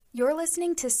You're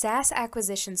listening to SaaS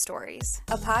Acquisition Stories,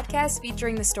 a podcast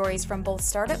featuring the stories from both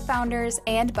startup founders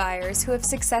and buyers who have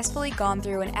successfully gone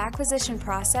through an acquisition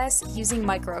process using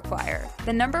MicroAcquire,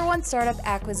 the #1 startup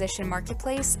acquisition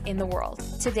marketplace in the world.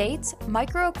 To date,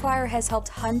 MicroAcquire has helped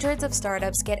hundreds of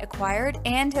startups get acquired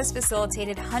and has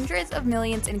facilitated hundreds of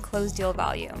millions in closed deal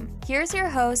volume. Here's your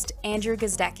host, Andrew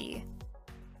Gazdecki.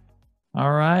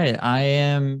 All right. I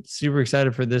am super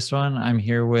excited for this one. I'm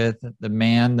here with the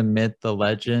man, the myth, the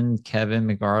legend, Kevin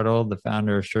McArdle, the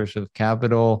founder of SureSwift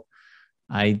Capital.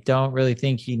 I don't really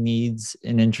think he needs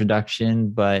an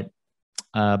introduction, but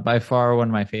by far one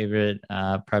of my favorite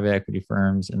private equity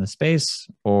firms in the space,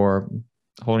 or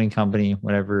holding company,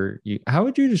 whatever how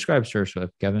would you describe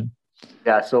SureSwift, Kevin?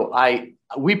 Yeah, so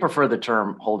we prefer the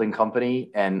term holding company,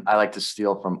 and I like to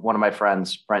steal from one of my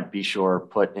friends, Brent Beshore,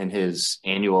 put in his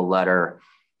annual letter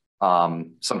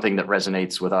something that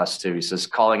resonates with us too. He says,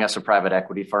 calling us a private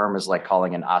equity firm is like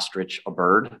calling an ostrich a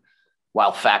bird.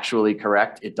 While factually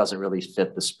correct, it doesn't really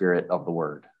fit the spirit of the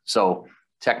word. So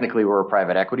technically we're a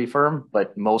private equity firm,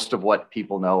 but most of what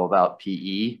people know about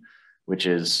PE, which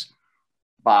is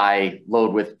buy,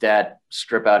 load with debt,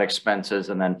 strip out expenses,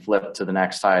 and then flip to the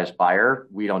next highest buyer,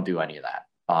 we don't do any of that.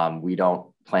 We don't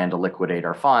plan to liquidate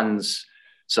our funds.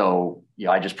 So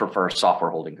I just prefer software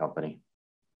holding company.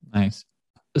 Nice.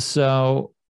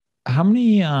 So how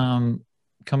many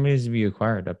companies have you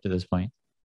acquired up to this point?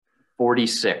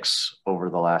 46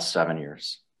 over the last 7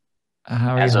 years.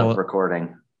 As of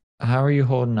recording. How are you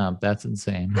holding up? That's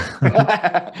insane.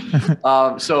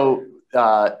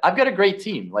 I've got a great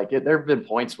team. There have been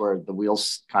points where the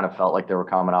wheels kind of felt like they were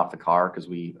coming off the car because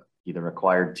we either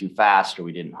acquired too fast or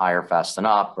we didn't hire fast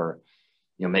enough, or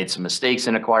made some mistakes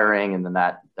in acquiring, and then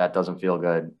that doesn't feel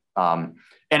good. And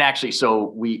actually, so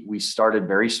we started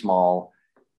very small.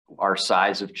 Our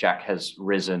size of check has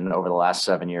risen over the last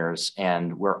 7 years,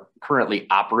 and we're currently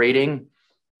operating,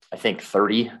 I think,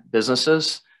 30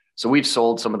 businesses. So we've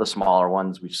sold some of the smaller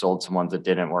ones. We've sold some ones that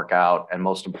didn't work out. And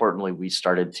most importantly, we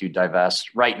started to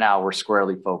divest. Right now, we're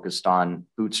squarely focused on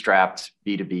bootstrapped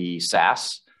B2B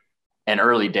SaaS. And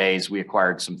early days, we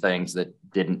acquired some things that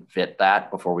didn't fit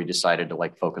that before we decided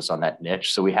to focus on that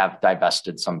niche. So we have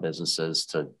divested some businesses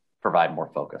to provide more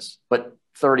focus. But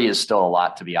 30 is still a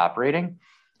lot to be operating.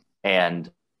 And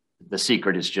the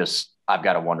secret is just, I've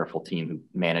got a wonderful team who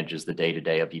manages the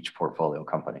day-to-day of each portfolio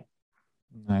company.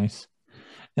 Nice.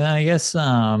 And I guess,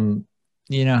 how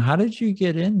did you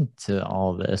get into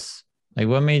all this?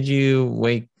 What made you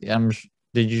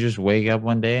did you just wake up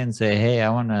one day and say, hey, I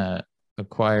want to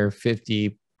acquire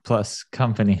 50 plus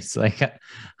companies?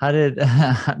 How did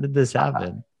this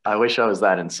happen? I wish I was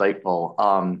that insightful.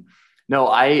 No,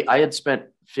 I had spent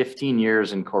 15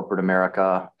 years in corporate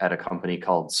America at a company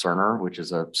called Cerner, which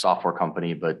is a software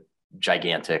company, but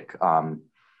gigantic.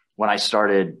 When I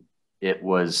started, it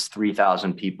was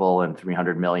 3,000 people and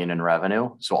 300 million in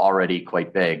revenue. So already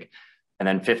quite big. And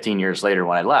then 15 years later,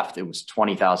 when I left, it was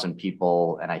 20,000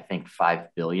 people and I think 5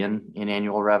 billion in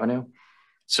annual revenue.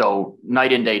 So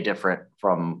night and day different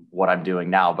from what I'm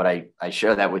doing now. But I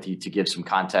share that with you to give some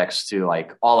context to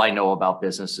all I know about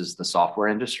business is the software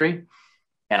industry.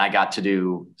 And I got to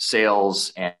do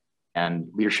sales and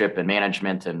leadership and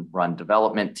management and run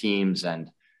development teams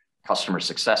and customer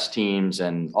success teams,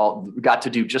 and got to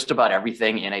do just about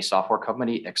everything in a software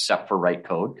company except for write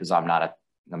code, because I'm not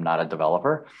a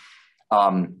developer.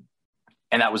 And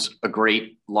that was a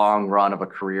great long run of a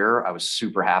career. I was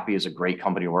super happy. It was a great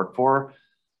company to work for.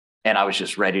 And I was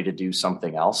just ready to do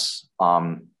something else.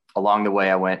 Along the way,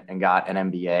 I went and got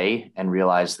an MBA and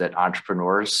realized that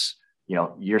entrepreneurs,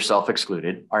 yourself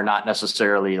excluded, are not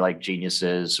necessarily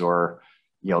geniuses or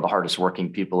the hardest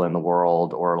working people in the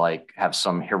world, or have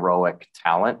some heroic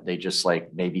talent. They just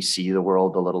maybe see the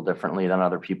world a little differently than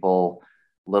other people,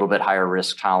 a little bit higher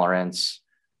risk tolerance,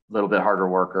 a little bit harder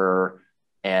worker.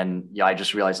 And I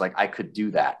just realized I could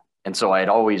do that. And so I had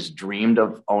always dreamed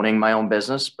of owning my own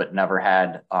business, but never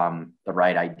had the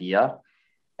right idea.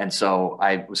 And so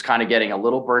I was kind of getting a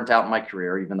little burnt out in my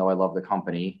career, even though I love the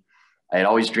company. I had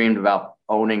always dreamed about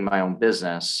owning my own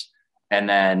business. And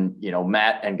then,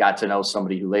 met and got to know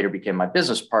somebody who later became my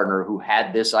business partner, who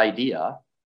had this idea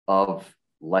of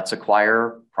let's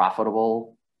acquire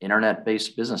profitable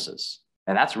internet-based businesses.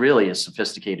 And that's really as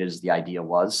sophisticated as the idea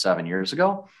was 7 years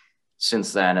ago.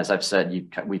 Since then, as I've said,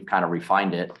 we've kind of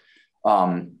refined it.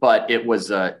 But it was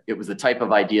the type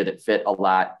of idea that fit a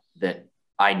lot that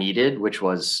I needed, which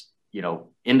was,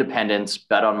 independence,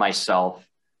 bet on myself,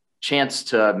 chance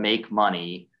to make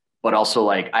money, but also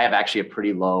I have actually a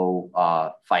pretty low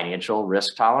financial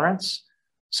risk tolerance.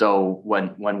 So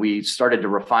when we started to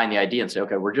refine the idea and say,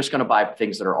 okay, we're just going to buy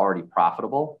things that are already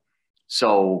profitable.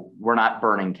 So we're not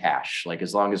burning cash. Like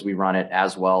as long as we run it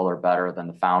as well or better than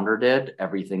the founder did,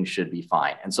 everything should be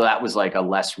fine. And so that was like a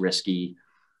less risky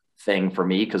thing for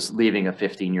me, because leaving a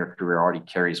 15-year career already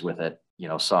carries with it,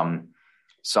 some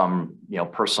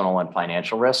personal and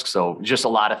financial risk. So just a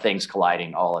lot of things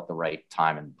colliding all at the right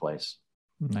time and place.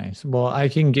 Nice. Well, I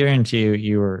can guarantee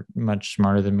you were much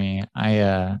smarter than me.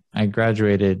 I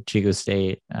graduated Chico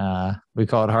State. We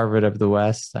call it Harvard of the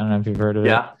West. I don't know if you've heard of it.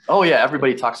 Yeah. Oh yeah.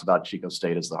 Everybody talks about Chico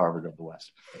State as the Harvard of the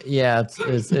West. Yeah,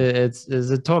 it's a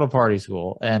total party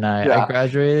school. And I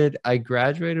graduated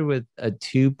with a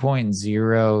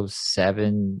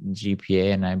 2.07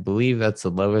 GPA, and I believe that's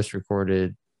the lowest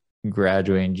recorded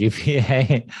graduating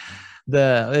GPA.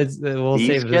 These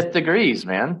get degrees,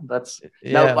 man.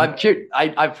 Now I'm curious.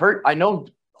 I know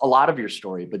a lot of your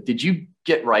story, but did you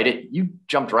you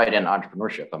jumped right in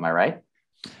entrepreneurship? Am I right?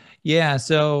 Yeah.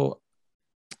 So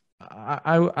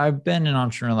I've been an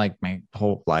entrepreneur like my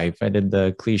whole life. I did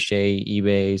the cliche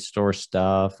eBay store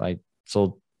stuff. I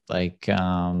sold like,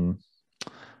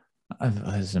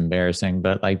 it's embarrassing,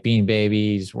 but like Beanie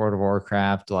Babies, World of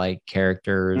Warcraft, like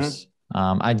characters.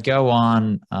 I'd go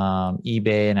on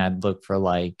eBay and I'd look for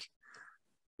like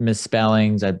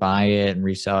misspellings. I'd buy it and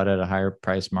resell it at a higher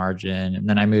price margin. And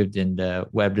then I moved into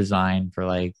web design for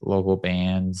like local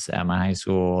bands at my high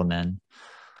school. And then,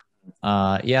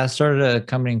 I started a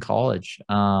company in college.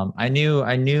 I knew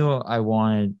I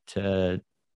wanted to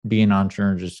be an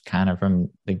entrepreneur just kind of from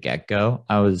the get-go.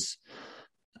 I was,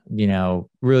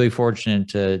 really fortunate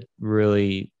to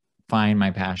really find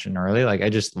my passion early. Like I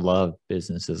just love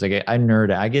businesses. Like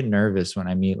I get nervous when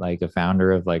I meet like a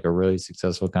founder of like a really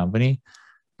successful company.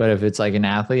 But if it's like an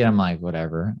athlete, I'm like,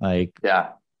 whatever. Like, yeah.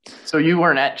 So you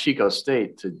weren't at Chico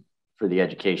State for the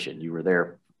education. You were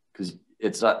there because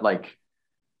it's not like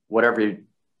whatever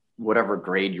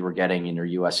grade you were getting in your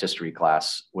US history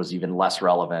class was even less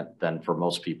relevant than for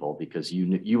most people, because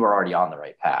you were already on the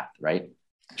right path, right?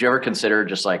 Did you ever consider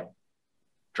just like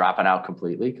dropping out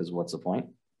completely? Because what's the point?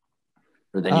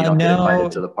 Or then you don't get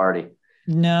invited to the party.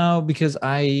 No, because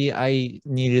I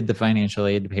needed the financial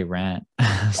aid to pay rent.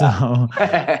 So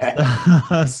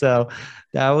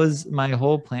that was my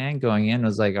whole plan going in,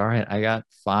 was like, all right, I got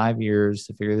 5 years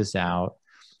to figure this out.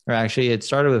 Or actually it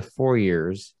started with 4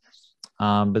 years.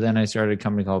 But then I started a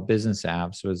company called Business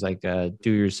Apps. It was like a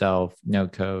do-yourself,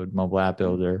 no-code mobile app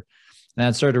builder. And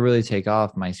that started to really take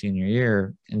off my senior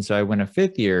year. And so I went a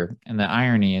 5th year. And the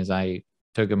irony is I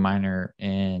took a minor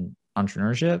in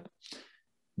entrepreneurship,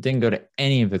 didn't go to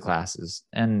any of the classes.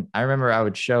 And I remember I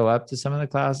would show up to some of the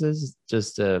classes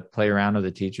just to play around with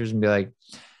the teachers and be like,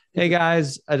 hey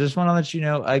guys, I just want to let you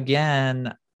know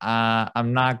again,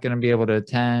 I'm not going to be able to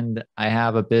attend. I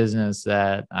have a business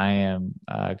that I am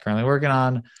currently working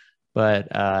on,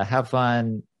 but have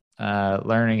fun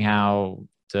learning how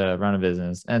to run a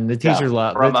business. And the teacher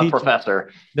loved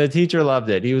professor. The teacher loved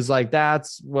it. He was like,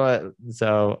 that's what.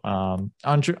 So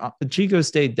Chico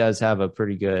State does have a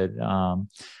pretty good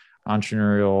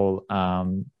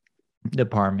entrepreneurial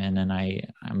department, and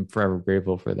I'm forever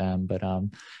grateful for them. But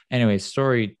anyway,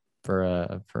 story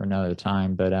for another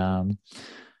time. But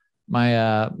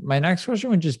my next question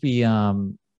would just be,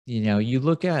 you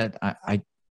look at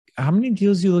how many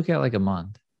deals do you look at like a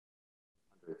month?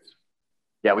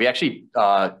 Yeah, we actually,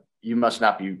 you must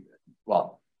not be,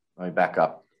 well, let me back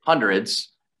up, hundreds.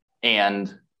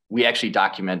 And we actually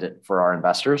document it for our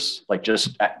investors. Like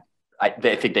I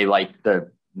think they like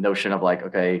the notion of like,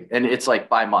 okay, and it's like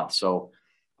by month. So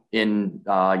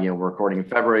we're recording in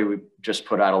February, we just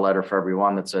put out a letter for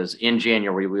everyone that says in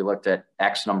January, we looked at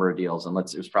X number of deals, and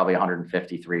it was probably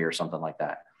 153 or something like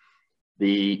that.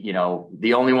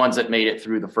 The only ones that made it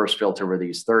through the first filter were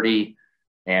these 30.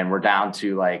 And we're down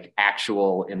to like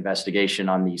actual investigation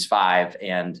on these 5,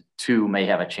 and 2 may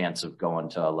have a chance of going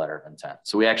to a letter of intent.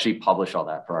 So we actually publish all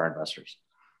that for our investors.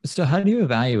 So how do you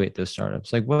evaluate those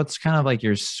startups? Like what's kind of like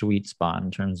your sweet spot in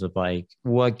terms of like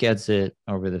what gets it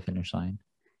over the finish line?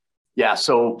 Yeah.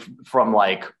 So from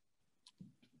like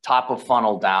top of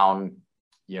funnel down,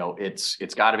 it's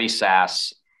got to be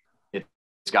SaaS. It's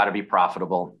got to be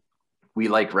profitable. We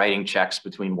like writing checks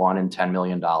between $1 and $10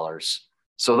 million.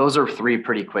 So those are 3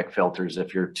 pretty quick filters.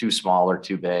 If you're too small or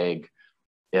too big,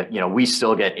 we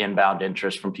still get inbound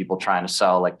interest from people trying to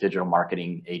sell like digital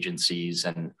marketing agencies.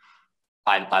 And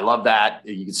I love that.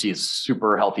 You can see it's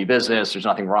super healthy business. There's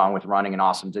nothing wrong with running an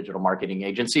awesome digital marketing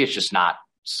agency. It's just not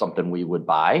something we would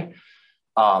buy.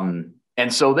 And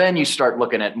so then you start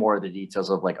looking at more of the details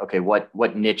of like, okay, what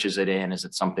niche is it in? Is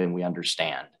it something we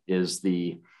understand? Is the, the only ones that made it through the first filter were these 30. And we actually publish all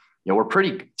that for our investors. we're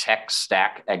pretty tech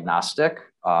stack agnostic,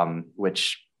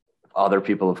 which other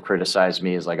people have criticized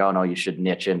me as like, oh no, you should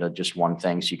niche into just one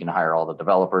thing so you can hire all the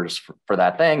developers for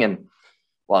that thing. And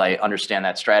while I understand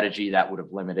that strategy, that would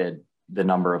have limited the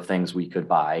number of things we could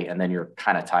buy. And then you're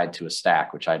kind of tied to a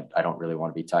stack, which I don't really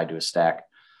want to be tied to a stack.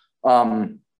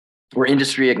 We're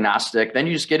industry agnostic. Then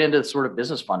you just get into sort of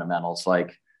business fundamentals.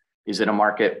 Like, is it a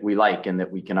market we like and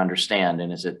that we can understand?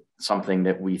 And is it something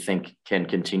that we think can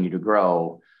continue to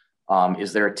grow?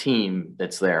 Is there a team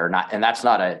that's there? And that's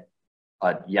not a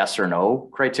yes or no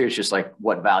criteria. It's just like,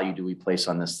 what value do we place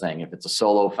on this thing? If it's a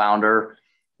solo founder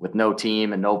with no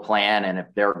team and no plan, and if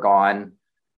they're gone,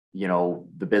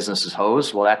 the business is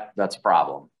hosed, well, that's a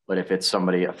problem. But if it's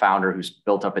a founder who's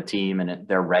built up a team and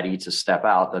they're ready to step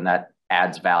out, then that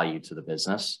adds value to the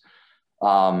business.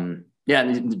 And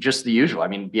just the usual. I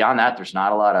mean, beyond that, there's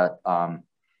not a lot of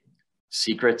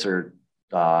secrets or,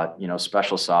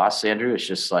 special sauce, Andrew. It's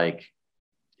just like,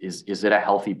 is it a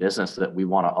healthy business that we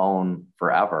want to own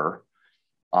forever?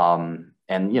 And,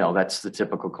 that's the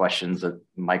typical questions that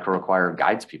MicroAcquire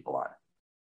guides people on.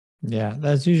 Yeah,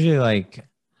 that's usually like,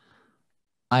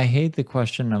 I hate the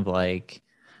question of like,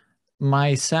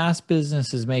 my SaaS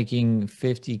business is making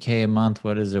 $50K a month.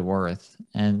 What is it worth?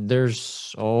 And there's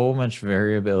so much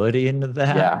variability into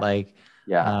that.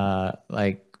 Yeah.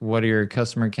 Like what are your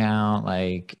customer count?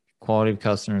 Like quality of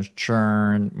customers,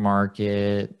 churn,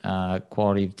 market,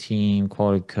 quality of team,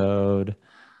 quality of code.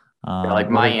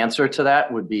 My answer to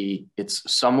that would be,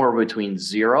 it's somewhere between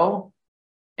 0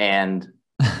 and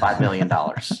 $5 million.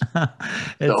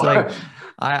 It's like,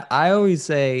 I always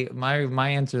say my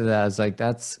answer to that is like,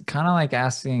 that's kind of like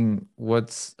asking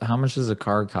how much does a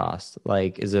car cost?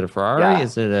 Like, is it a Ferrari? Yeah.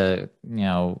 Is it a,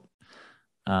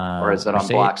 or is it on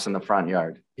blocks in the front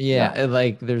yard? Yeah.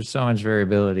 Like there's so much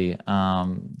variability.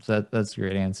 So that's a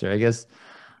great answer. I guess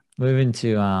moving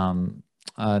to,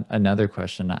 another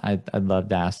question I'd love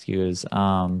to ask you is,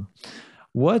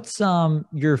 what's,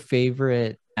 your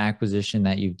favorite acquisition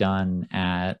that you've done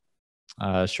at,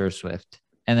 SureSwift?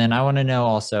 And then I want to know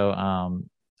also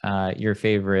your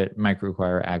favorite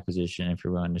MicroAcquire acquisition, if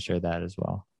you're willing to share that as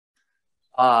well.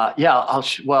 I'll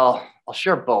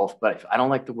share both, but I don't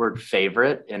like the word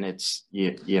favorite, and it's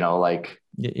like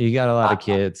you got a lot of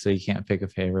kids, so you can't pick a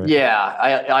favorite. Yeah,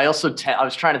 I also I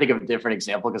was trying to think of a different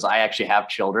example because I actually have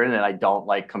children, and I don't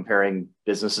like comparing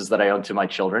businesses that I own to my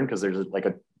children because there's like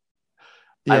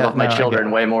I love my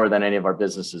children way more than any of our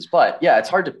businesses. But yeah, it's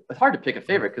hard to pick a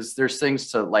favorite because there's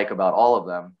things to like about all of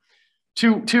them.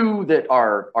 Two that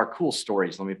are cool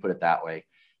stories. Let me put it that way.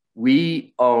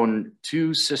 We own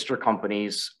 2 sister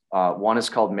companies. One is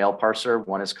called Mail Parser.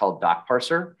 One is called Doc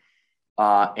Parser.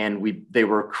 And they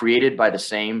were created by the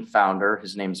same founder.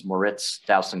 His name's Moritz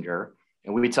Dausinger.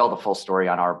 And we tell the full story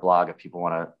on our blog if people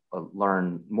want to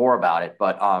learn more about it.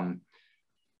 But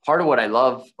part of what I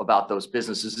love about those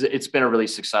businesses is it's been a really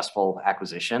successful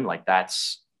acquisition. Like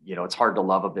that's, it's hard to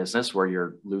love a business where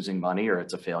you're losing money or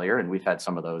it's a failure. And we've had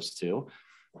some of those too.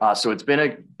 So it's been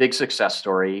a big success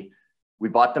story. We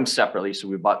bought them separately. So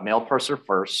we bought Mail Parser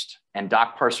first, and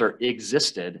Doc Parser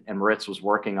existed, and Moritz was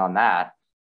working on that.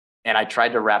 And I tried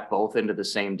to wrap both into the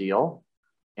same deal.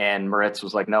 And Moritz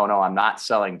was like, no, I'm not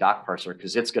selling Doc Parser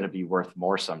because it's going to be worth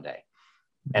more someday.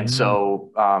 Mm-hmm. And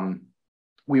so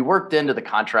we worked into the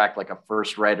contract like a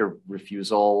first right of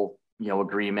refusal,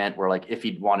 agreement where like if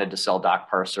he wanted to sell Doc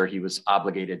Parser, he was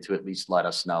obligated to at least let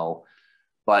us know.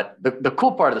 But the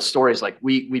cool part of the story is like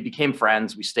we became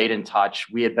friends. We stayed in touch.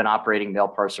 We had been operating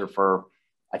Mail Parser for,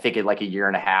 I think, like a year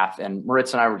and a half. And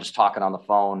Moritz and I were just talking on the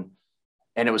phone.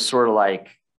 And it was sort of like,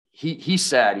 he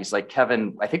said, he's like,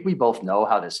 Kevin, I think we both know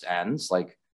how this ends.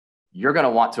 Like, you're going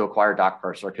to want to acquire Doc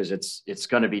Parser because it's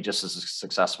going to be just as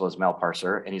successful as Mail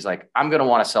Parser. And he's like, I'm going to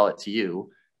want to sell it to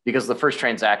you because the first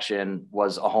transaction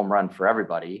was a home run for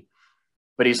everybody.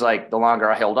 But he's like, the longer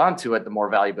I held on to it, the more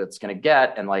valuable it's going to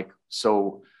get. And like,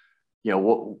 so,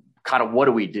 what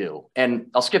do we do? And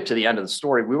I'll skip to the end of the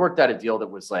story. We worked out a deal that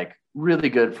was like really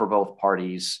good for both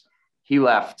parties. He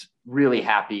left really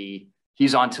happy.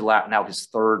 He's on to now his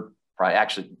third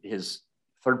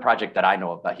project that I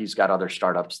know about. He's got other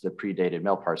startups that predated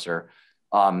Mail Parser.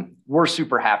 We're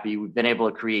super happy. We've been able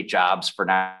to create jobs for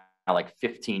now like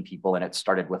 15 people, and it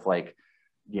started with like,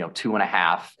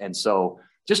 2.5. And so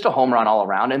just a home run all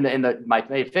around. And my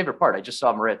favorite part, I just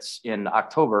saw Moritz in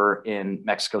October in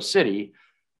Mexico City,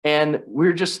 and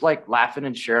we're just like laughing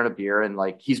and sharing a beer, and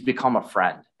like he's become a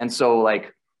friend. And so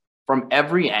like from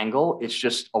every angle, it's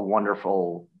just a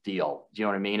wonderful deal. Do you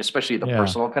know what I mean? Especially the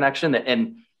personal connection.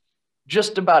 And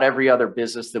just about every other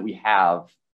business that we have,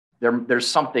 there's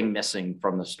something missing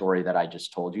from the story that I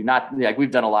just told you. Not like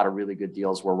we've done a lot of really good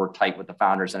deals where we're tight with the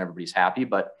founders and everybody's happy,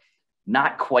 but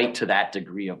not quite to that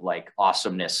degree of like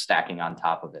awesomeness stacking on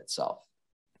top of itself.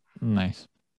 Nice.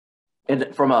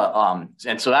 And from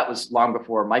and so that was long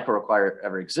before MicroAcquire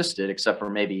ever existed, except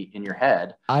for maybe in your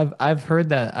head. I've heard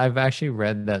that. I've actually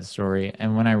read that story,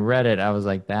 and when I read it, I was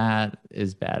like, that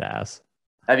is badass.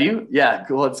 Have you? Yeah,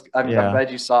 cool. I'm glad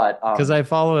you saw it. Because I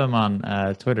follow him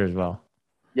on Twitter as well.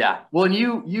 Yeah. Well, and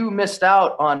you missed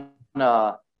out on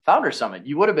Founder Summit.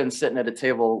 You would have been sitting at a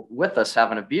table with us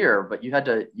having a beer, but you had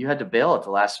to bail at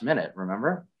the last minute.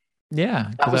 Remember?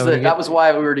 Yeah. That was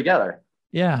why we were together.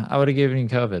 Yeah, I would have given you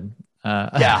COVID.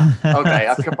 Yeah. Okay.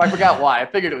 I forgot why. I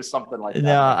figured it was something like that.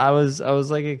 No, I was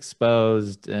like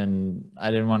exposed, and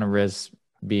I didn't want to risk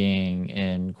being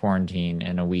in quarantine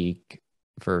in a week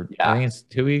for I think it's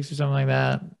 2 weeks or something like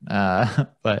that.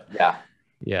 But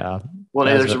yeah. Well,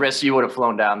 there's a risk you would have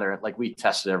flown down there. Like we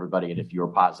tested everybody, and if you were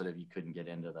positive, you couldn't get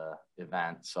into the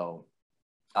event. So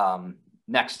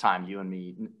next time, you and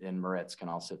me and Moritz can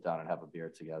all sit down and have a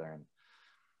beer together and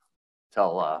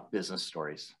tell business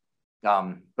stories.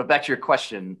 But back to your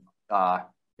question,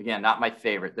 again, not my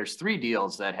favorite. There's 3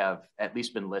 deals that have at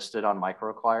least been listed on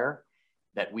MicroAcquire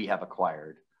that we have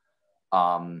acquired.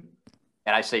 And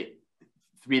I say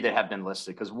 3 that have been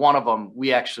listed because one of them,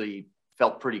 we actually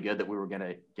felt pretty good that we were going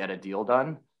to get a deal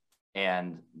done.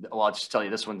 And well, I'll just tell you,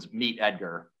 this one's Meet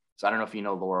Edgar. So I don't know if you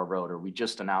know Laura Roeder. We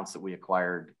just announced that we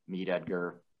acquired Meet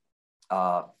Edgar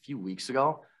a few weeks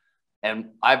ago.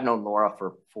 And I've known Laura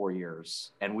for 4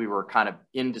 years, and we were kind of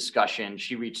in discussion.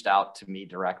 She reached out to me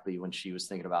directly when she was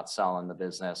thinking about selling the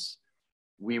business.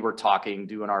 We were talking,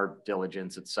 doing our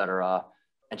diligence, et cetera.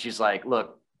 And she's like,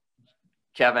 look,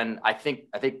 Kevin, I think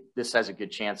this has a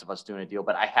good chance of us doing a deal,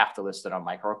 but I have to list it on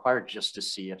MicroAcquire just to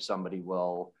see if somebody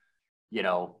will,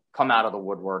 come out of the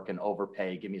woodwork and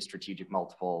overpay, give me a strategic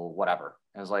multiple, whatever.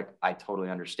 And I was like, I totally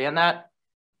understand that.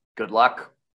 Good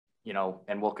luck.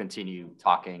 And we'll continue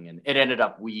talking. And it ended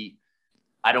up,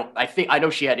 I know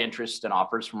she had interest in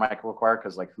offers from MicroAcquire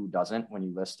because like who doesn't when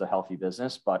you list a healthy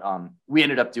business, but we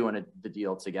ended up doing the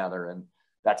deal together. And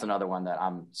that's another one that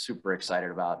I'm super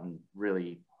excited about and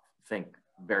really think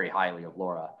very highly of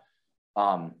Laura.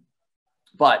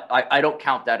 But I don't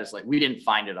count that as like, we didn't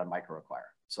find it on MicroAcquire.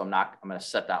 So I'm going to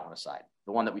set that one aside.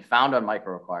 The one that we found on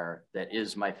MicroAcquire that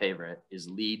is my favorite is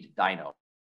Lead Dino.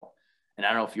 And I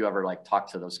don't know if you ever like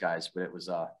talked to those guys, but it was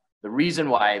the reason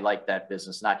why I like that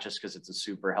business, not just because it's a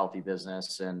super healthy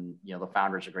business and, the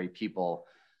founders are great people.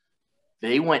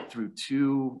 They went through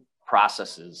 2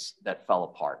 processes that fell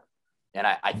apart. And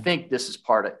I think this is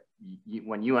part of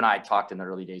when you and I talked in the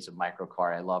early days of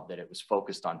MicroAcquire, I love that it was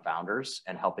focused on founders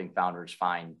and helping founders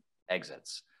find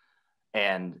exits.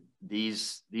 And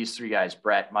these 3 guys,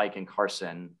 Brett, Mike, and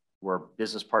Carson, were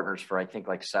business partners for, I think,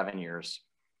 like 7 years.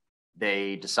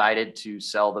 They decided to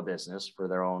sell the business for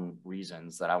their own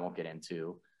reasons that I won't get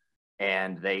into.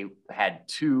 And they had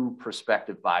 2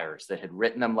 prospective buyers that had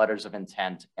written them letters of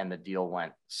intent, and the deal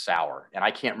went sour. And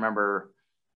I can't remember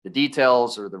the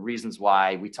details or the reasons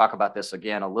why. We talk about this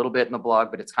again a little bit in the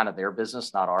blog, but it's kind of their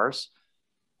business, not ours.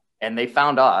 And they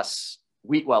found us.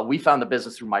 We found the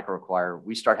business through MicroAcquire.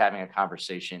 We start having a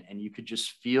conversation, and you could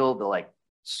just feel the like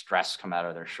stress come out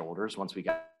of their shoulders once we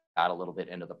got a little bit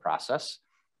into the process.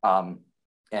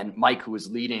 And Mike, who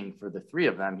was leading for the 3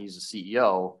 of them, he's the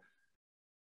CEO.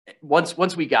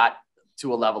 Once we got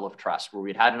to a level of trust where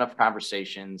we'd had enough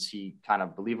conversations, he kind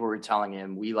of believed what we were telling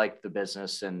him. We liked the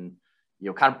business and,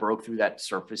 kind of broke through that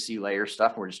surfacey layer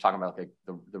stuff. We're just talking about like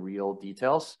the real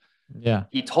details. Yeah.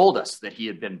 He told us that he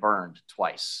had been burned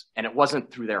twice, and it wasn't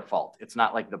through their fault. It's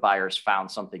not like the buyers found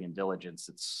something in diligence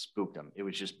that spooked them. It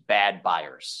was just bad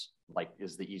buyers, like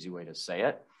is the easy way to say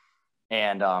it.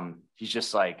 And he's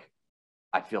just like,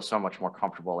 I feel so much more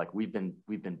comfortable. Like we've been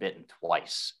bitten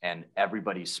twice, and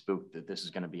everybody's spooked that this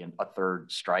is going to be a 3rd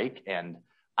strike. And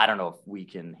I don't know if we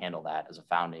can handle that as a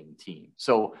founding team.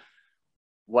 So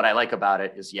what I like about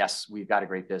it is, yes, we've got a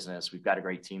great business. We've got a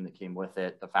great team that came with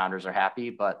it. The founders are happy,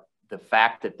 but the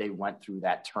fact that they went through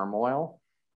that turmoil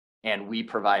and we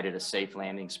provided a safe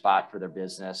landing spot for their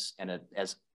business, and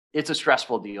as it's a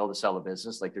stressful deal to sell a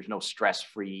business. Like there's no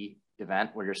stress-free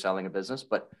event where you're selling a business,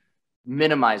 but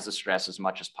minimize the stress as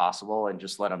much as possible and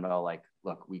just let them know, like,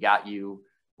 look, we got you.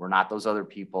 We're not those other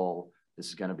people. This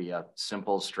is going to be a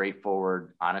simple,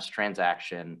 straightforward, honest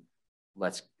transaction.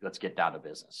 Let's get down to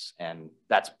business. And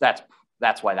that's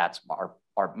why that's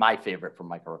my favorite from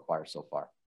MicroAcquire so far.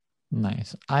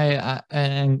 Nice.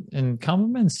 And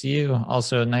compliments to you.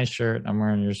 Also, a nice shirt. I'm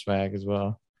wearing your swag as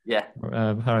well. Yeah.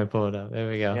 How do I pull it up? There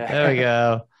we go. Yeah. There we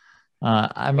go.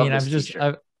 I mean,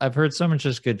 I've heard so much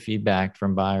just good feedback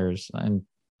from buyers and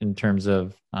in terms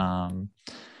of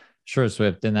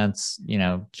SureSwift, and that's, you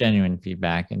know, genuine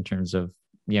feedback in terms of,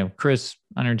 you know, Chris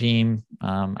on our team.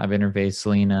 I've interfaced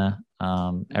Selena.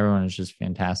 Everyone is just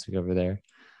fantastic over there.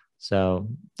 So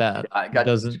that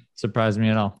doesn't surprise me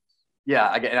at all. Yeah,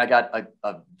 I got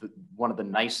one of the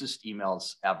nicest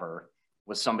emails ever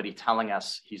was somebody telling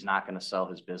us he's not going to sell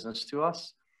his business to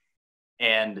us.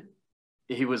 And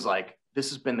he was like, this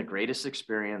has been the greatest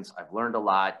experience. I've learned a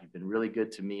lot. You've been really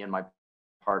good to me and my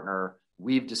partner.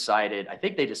 We've decided, I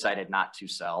think they decided not to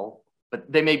sell,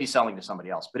 but they may be selling to somebody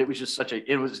else. But it was just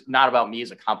it was not about me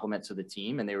as a compliment to the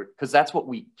team. And because that's what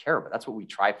we care about. That's what we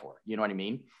try for. You know what I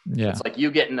mean? Yeah. It's like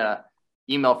you getting an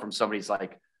email from somebody's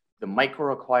like, the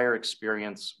micro-acquire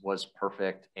experience was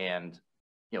perfect. And,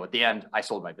 you know, at the end, I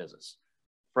sold my business.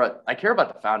 I care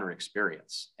about the founder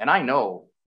experience. And I know,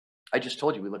 I just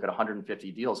told you, we look at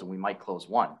 150 deals and we might close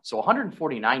one. So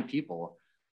 149 people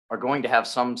are going to have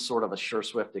some sort of a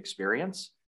SureSwift experience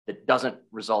that doesn't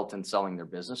result in selling their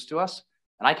business to us.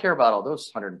 And I care about all those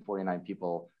 149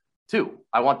 people too.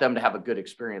 I want them to have a good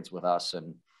experience with us.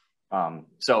 And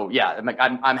so, yeah,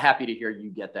 I'm happy to hear you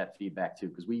get that feedback too,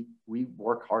 because we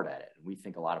work hard at it and we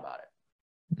think a lot about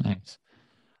it. Nice.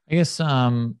 I guess,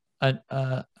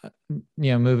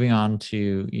 you know, moving on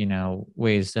to, you know,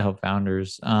 ways to help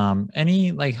founders,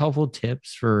 any like helpful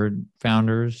tips for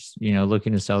founders, you know,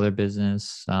 looking to sell their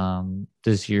business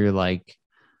this year, like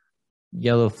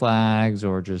yellow flags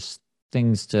or just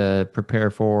things to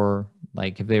prepare for,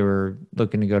 like if they were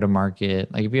looking to go to market,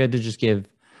 like if you had to just give,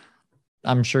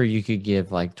 I'm sure you could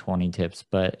give like 20 tips,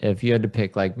 but if you had to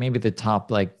pick like maybe the top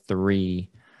like 3,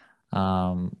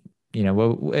 you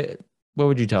know, what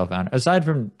would you tell a founder aside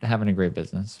from having a great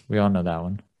business? We all know that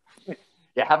one.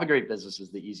 Yeah, have a great business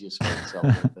is the easiest way to sell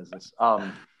a business.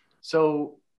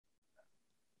 So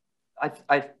I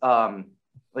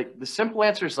like the simple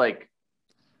answer is like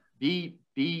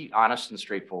be honest and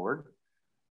straightforward.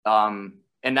 And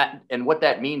what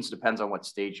that means depends on what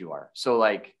stage you are. So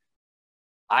like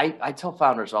I tell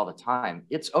founders all the time,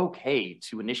 it's okay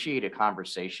to initiate a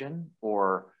conversation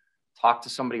or talk to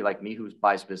somebody like me who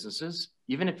buys businesses,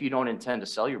 even if you don't intend to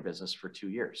sell your business for 2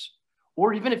 years,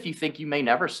 or even if you think you may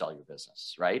never sell your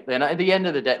business, right? Then at the end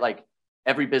of the day, like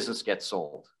every business gets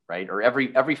sold, right? Or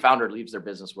every founder leaves their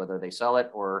business, whether they sell it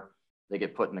or they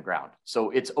get put in the ground. So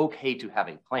it's okay to have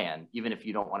a plan, even if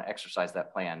you don't want to exercise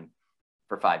that plan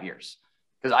for 5 years.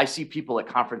 Because I see people at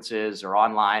conferences or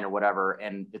online or whatever,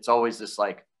 and it's always this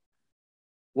like,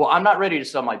 well, I'm not ready to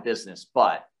sell my business,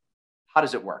 but how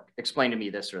does it work? Explain to me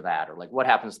this or that, or like, what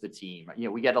happens to the team? You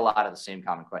know, we get a lot of the same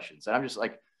common questions. And I'm just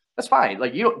like, that's fine.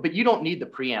 Like but you don't need the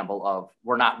preamble of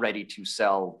we're not ready to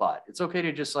sell, but it's okay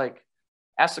to just like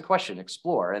ask the question,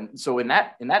 explore. And so in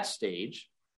that stage,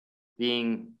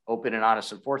 being open and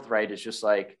honest and forthright is just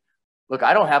like, look,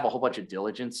 I don't have a whole bunch of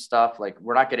diligence stuff. Like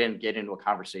we're not going to get into a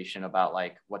conversation about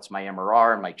like, what's my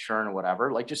MRR and my churn or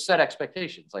whatever. Like just set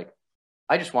expectations. Like,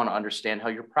 I just want to understand how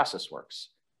your process works.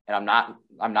 And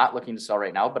I'm not looking to sell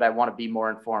right now, but I want to be more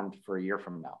informed for a year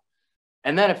from now.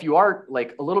 And then if you are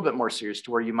like a little bit more serious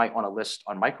to where you might want to list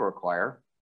on MicroAcquire,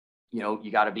 you know,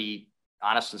 you got to be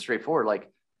honest and straightforward.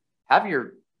 Like have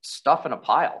your stuff in a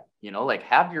pile, you know, like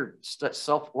have your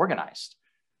self organized.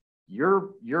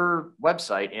 Your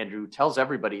website, Andrew, tells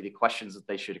everybody the questions that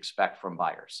they should expect from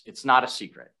buyers. It's not a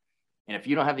secret. And if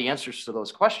you don't have the answers to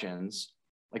those questions,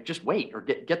 like just wait or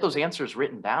get those answers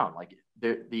written down. Like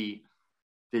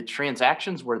the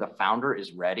transactions where the founder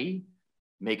is ready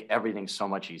make everything so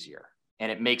much easier. And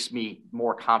it makes me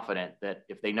more confident that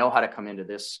if they know how to come into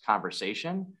this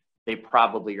conversation, they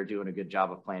probably are doing a good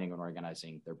job of planning and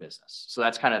organizing their business. So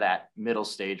that's kind of that middle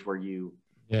stage where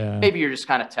maybe you're just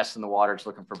kind of testing the waters,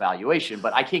 looking for valuation,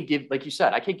 but I can't give, like you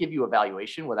said, I can't give you a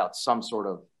valuation without some sort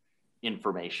of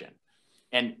information.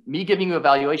 And me giving you a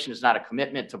valuation is not a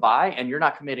commitment to buy, and you're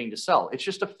not committing to sell. It's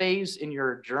just a phase in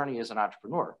your journey as an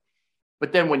entrepreneur.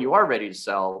 But then when you are ready to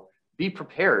sell, be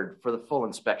prepared for the full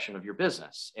inspection of your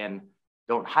business and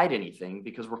don't hide anything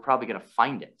because we're probably going to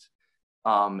find it.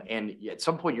 And at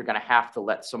some point, you're going to have to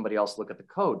let somebody else look at the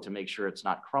code to make sure it's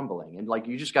not crumbling. And like,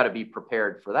 you just got to be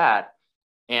prepared for that.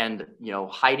 And, you know,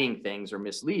 hiding things or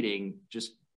misleading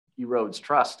just erodes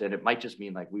trust. And it might just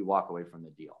mean like we walk away from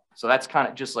the deal. So that's kind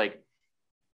of just like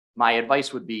my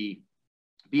advice would be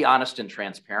honest and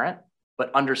transparent,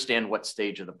 but understand what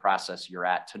stage of the process you're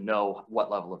at to know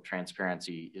what level of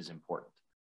transparency is important.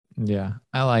 Yeah,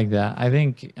 I like that. I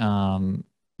think, you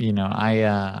know,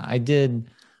 I did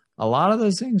a lot of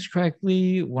those things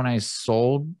correctly when I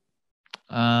sold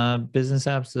business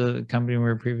apps, the company we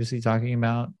were previously talking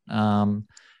about.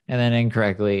 And and then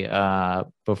incorrectly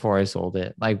before I sold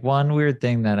it. Like one weird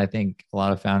thing that I think a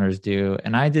lot of founders do,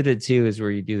 and I did it too, is where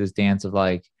you do this dance of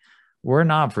like, we're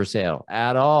not for sale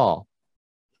at all,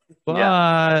 but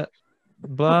Yeah.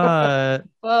 but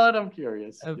But I'm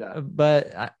curious. Yeah.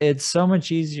 but it's so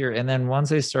much easier. And then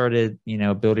once I started,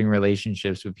 building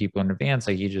relationships with people in advance,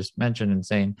 like you just mentioned, and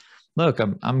saying, look,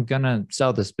 I'm gonna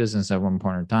sell this business at one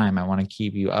point in time. I want to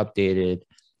keep you updated.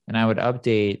 And I would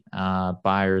update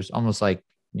buyers almost like,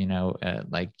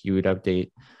 like you would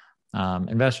update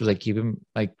investors, like keep them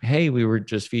like, hey, we were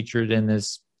just featured in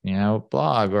this,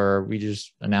 blog, or we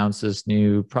just announced this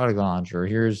new product launch, or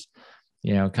here's,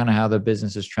 kind of how the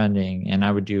business is trending. And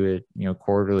I would do it,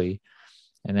 quarterly.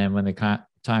 And then when the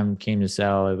time came to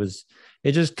sell,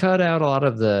 it just cut out a lot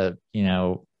of the,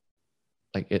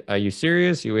 like, are you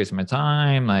serious? You wasting my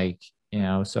time? Like,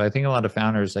 so I think a lot of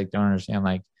founders like don't understand,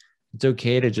 like, it's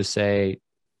okay to just say,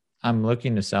 I'm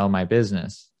looking to sell my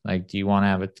business. Like, do you want to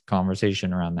have a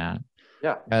conversation around that?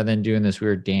 Yeah. Rather than doing this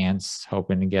weird dance,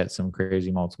 hoping to get some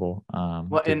crazy multiple.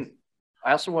 Well, and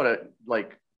I also want to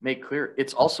like make clear,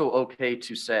 it's also okay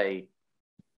to say,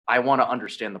 I want to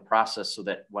understand the process so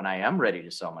that when I am ready to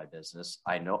sell my business,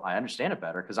 I know I understand it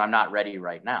better because I'm not ready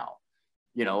right now.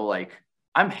 Like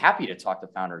I'm happy to talk to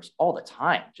founders all the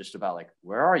time, just about like,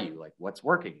 where are you? Like, what's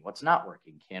working? What's not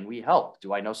working? Can we help?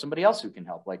 Do I know somebody else who can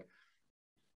help? Like,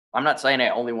 I'm not saying I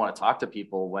only want to talk to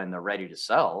people when they're ready to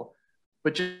sell,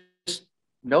 but just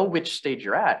know which stage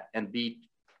you're at and be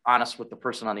honest with the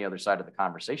person on the other side of the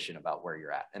conversation about where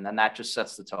you're at. And then that just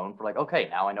sets the tone for like, okay,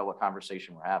 now I know what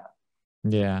conversation we're having.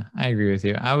 Yeah, I agree with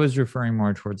you. I was referring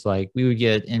more towards like we would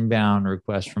get inbound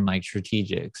requests from like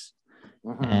strategics.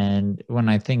 Mm-hmm. And when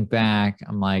I think back,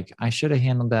 I'm like, I should have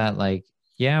handled that. Like,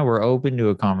 yeah, we're open to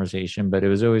a conversation, but it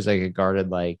was always like a guarded,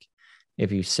 like,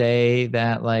 if you say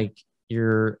that like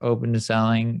you're open to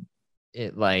selling,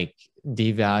 it like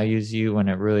devalues you when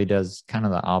it really does kind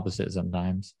of the opposite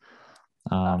sometimes.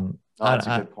 That's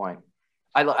a good point.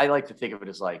 I like to think of it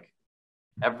as like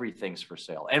everything's for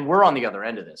sale. And we're on the other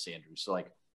end of this, Andrew. So like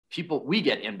we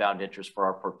get inbound interest for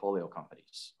our portfolio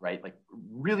companies, right? Like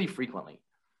really frequently.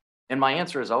 And my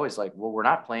answer is always like, well, we're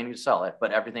not planning to sell it,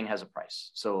 but everything has a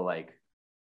price. So like,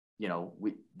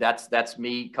 that's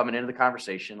me coming into the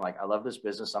conversation. Like, I love this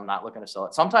business. I'm not looking to sell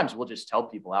it. Sometimes we'll just tell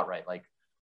people outright, like,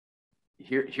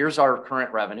 here's our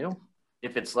current revenue.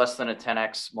 If it's less than a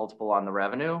 10x multiple on the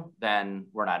revenue, then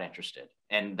we're not interested.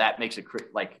 And that makes it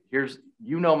like, here's,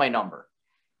 my number.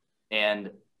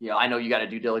 And, I know you got to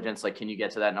do diligence. Like, can you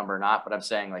get to that number or not? But I'm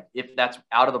saying like, if that's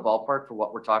out of the ballpark for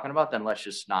what we're talking about, then let's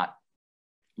just not,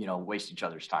 waste each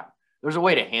other's time. There's a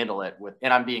way to handle it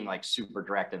and I'm being like super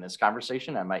direct in this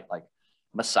conversation. I might like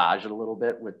massage it a little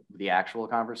bit with the actual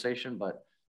conversation, but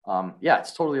yeah,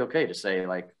 it's totally okay to say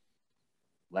like,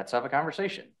 let's have a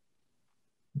conversation.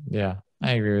 Yeah,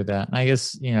 I agree with that. I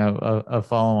guess, a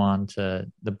follow on to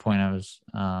the point I was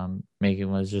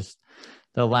making was just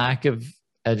the lack of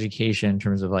education in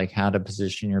terms of like how to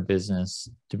position your business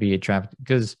to be attractive.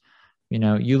 Because,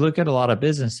 you look at a lot of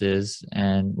businesses,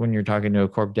 and when you're talking to a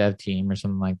corp dev team or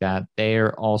something like that, they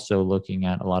are also looking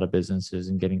at a lot of businesses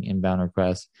and getting inbound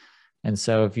requests. And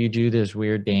so if you do this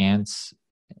weird dance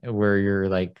where you're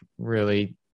like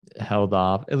really held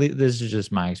off, at least this is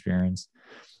just my experience,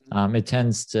 it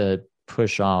tends to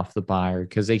push off the buyer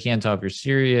because they can't tell if you're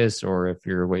serious or if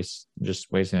you're just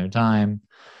wasting their time.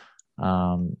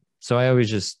 So I always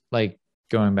just like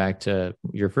going back to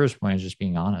your first point is just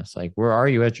being honest. Like, where are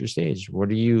you at your stage? What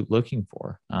are you looking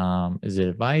for? Is it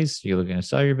advice? Are you looking to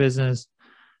sell your business?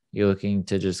 You're looking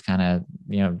to just kind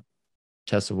of,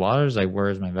 test the waters. Like, where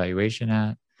is my valuation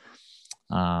at?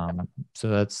 So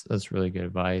that's really good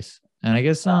advice. And I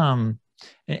guess,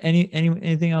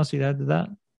 anything else you'd add to that?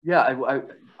 Yeah.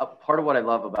 Part of what I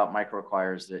love about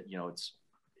MicroAcquire is that, it's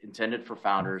intended for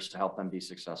founders to help them be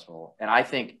successful. And I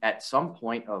think at some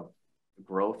point of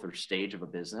growth or stage of a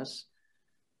business,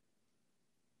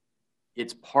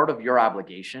 it's part of your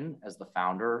obligation as the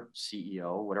founder,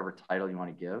 CEO, whatever title you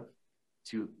want to give,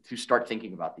 to start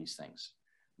thinking about these things.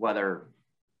 Whether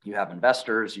you have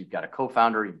investors, you've got a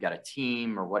co-founder, you've got a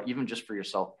team, or what, even just for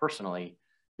yourself personally,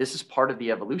 this is part of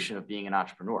the evolution of being an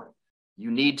entrepreneur. You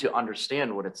need to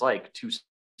understand what it's like to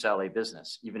sell a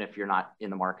business, even if you're not in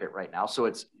the market right now. So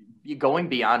it's going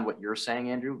beyond what you're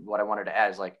saying, Andrew. What I wanted to add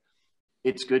is like,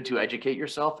 it's good to educate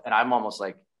yourself. And I'm almost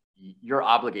like, you're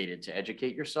obligated to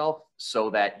educate yourself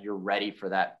so that you're ready for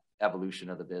that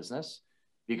evolution of the business.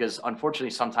 Because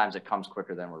unfortunately, sometimes it comes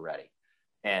quicker than we're ready.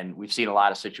 And we've seen a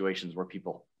lot of situations where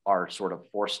people are sort of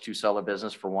forced to sell a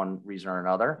business for one reason or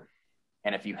another.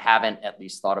 And if you haven't at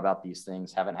least thought about these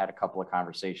things, haven't had a couple of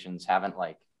conversations, haven't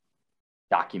like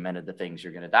documented the things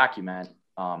you're going to document,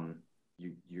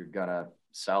 you're going to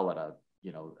sell at a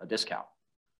discount.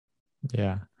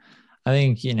 Yeah. I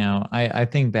think, I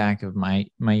think back of my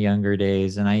younger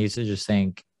days, and I used to just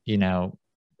think,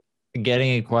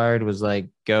 getting acquired was like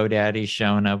GoDaddy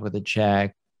showing up with a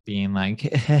check, being like,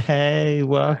 hey,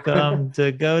 welcome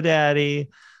to GoDaddy.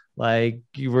 Like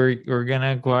we're going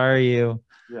to acquire you.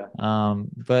 Yeah.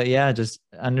 But yeah, just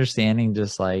understanding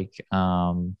just like,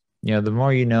 the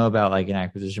more you know about like an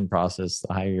acquisition process,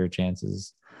 the higher your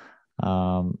chances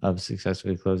of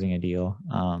successfully closing a deal.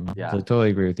 So I totally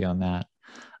agree with you on that.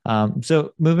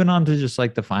 So moving on to just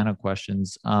like the final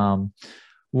questions.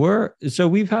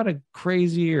 We've had a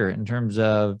crazy year in terms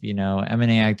of,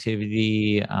 M&A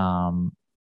activity.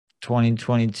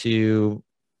 2022,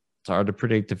 it's hard to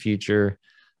predict the future.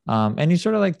 Any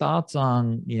sort of like thoughts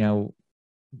on,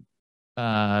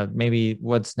 maybe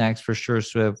what's next for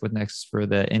SureSwift, what's next for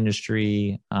the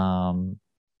industry,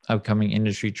 upcoming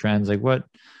industry trends? Like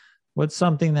what's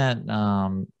something that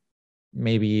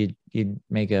maybe you'd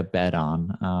make a bet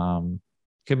on?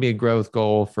 Could be a growth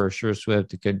goal for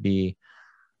SureSwift. It could be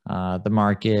the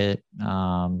market,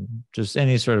 just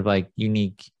any sort of like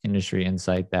unique industry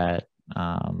insight that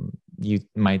you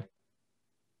might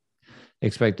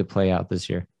expect to play out this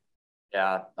year.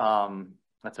 Yeah,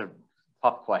 that's a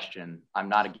tough question. I'm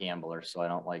not a gambler, so I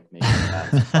don't like making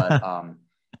bets. But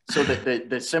so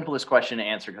the simplest question to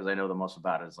answer, because I know the most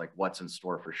about it, is like what's in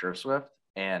store for SureSwift.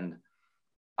 And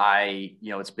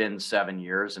it's been 7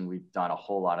 years and we've done a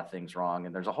whole lot of things wrong.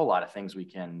 And there's a whole lot of things we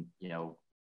can,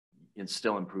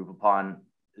 still improve upon.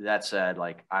 That said,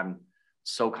 like I'm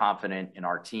so confident in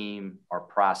our team, our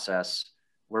process,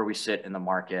 where we sit in the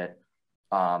market.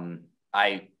 I'm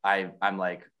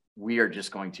like, we are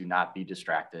just going to not be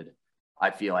distracted. I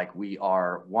feel like we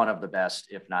are one of the best,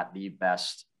 if not the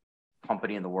best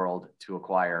company in the world to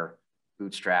acquire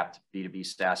bootstrapped B2B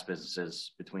SaaS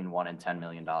businesses between $1 and $10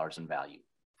 million in value.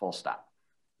 Full stop.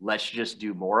 Let's just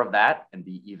do more of that and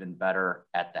be even better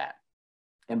at that.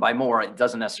 And by more, it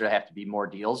doesn't necessarily have to be more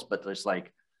deals, but there's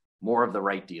like more of the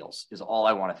right deals is all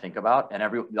I want to think about.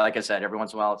 And like I said, every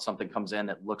once in a while, something comes in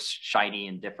that looks shiny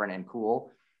and different and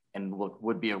cool and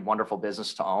would be a wonderful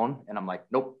business to own. And I'm like,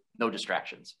 nope, no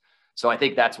distractions. So I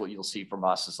think that's what you'll see from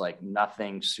us is like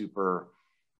nothing super,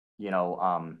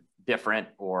 different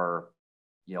or,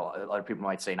 a lot of people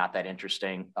might say not that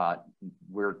interesting.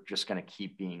 We're just going to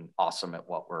keep being awesome at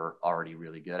what we're already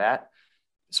really good at.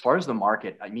 As far as the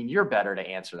market, I mean, you're better to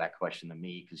answer that question than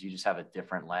me because you just have a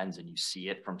different lens and you see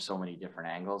it from so many different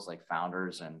angles, like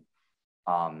founders and,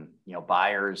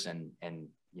 buyers and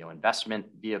investment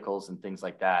vehicles and things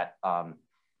like that.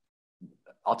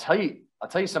 I'll tell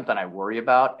you something I worry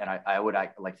about, and I'd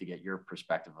like to get your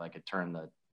perspective. I could turn the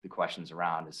questions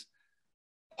around. Is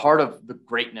part of the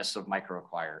greatness of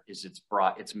MicroAcquire is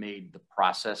it's made the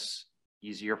process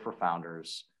easier for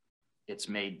founders. It's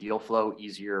made deal flow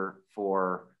easier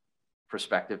for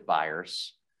prospective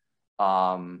buyers.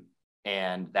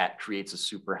 And that creates a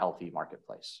super healthy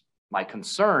marketplace. My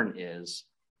concern is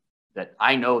that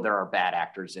I know there are bad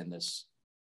actors in this,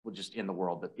 well, just in the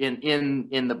world, but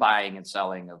in the buying and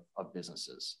selling of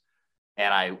businesses.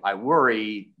 And I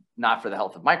worry not for the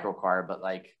health of MicroAcquire, but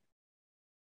like,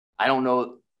 I don't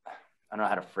know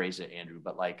how to phrase it, Andrew,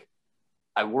 but like,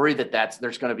 I worry that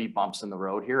there's going to be bumps in the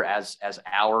road here as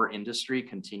our industry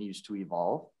continues to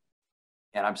evolve.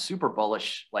 And I'm super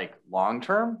bullish, like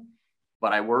long-term,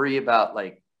 but I worry about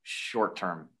like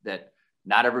short-term that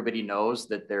not everybody knows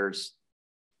that there's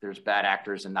bad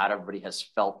actors and not everybody has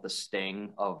felt the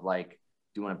sting of like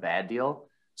doing a bad deal.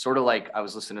 Sort of like I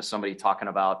was listening to somebody talking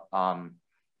about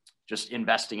just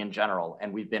investing in general.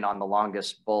 And we've been on the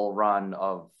longest bull run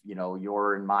of,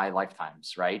 your and my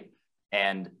lifetimes, right?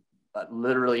 And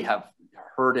literally have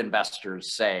heard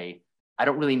investors say, I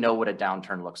don't really know what a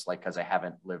downturn looks like because I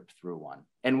haven't lived through one.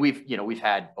 And we've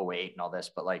had 08 and all this,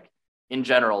 but like in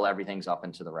general, everything's up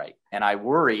and to the right. And I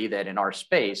worry that in our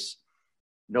space,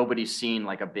 nobody's seen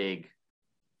like a big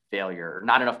failure.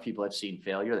 Not enough people have seen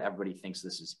failure that everybody thinks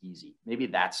this is easy. Maybe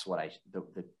that's what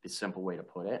the simple way to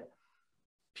put it.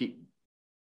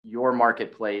 Your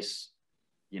marketplace,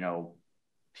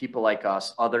 people like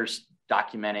us, others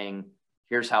documenting,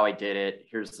 here's how I did it.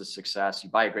 Here's the success. You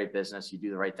buy a great business, you do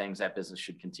the right things, that business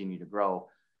should continue to grow.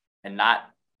 And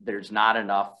there's not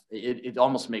enough. It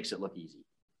almost makes it look easy.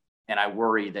 And I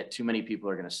worry that too many people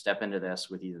are going to step into this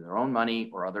with either their own money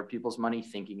or other people's money,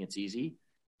 thinking it's easy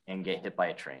and get hit by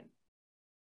a train.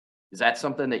 Is that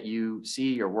something that you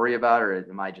see or worry about, or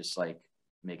am I just like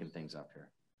making things up here?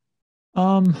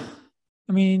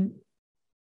 I mean,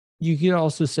 you could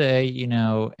also say,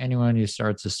 anyone who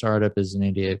starts a startup is an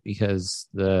idiot because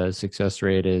the success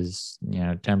rate is,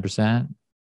 10%.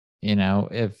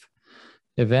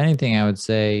 If anything, I would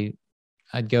say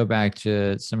I'd go back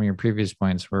to some of your previous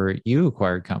points where you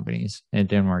acquired companies and it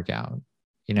didn't work out.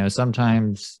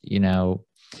 Sometimes,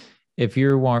 if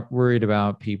you're worried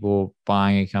about people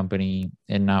buying a company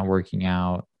and not working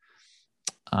out,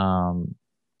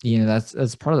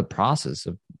 that's part of the process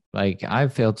of, like,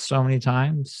 I've failed so many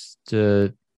times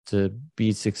to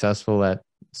be successful at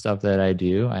stuff that I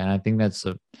do. And I think that's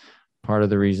a part of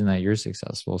the reason that you're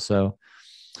successful. So,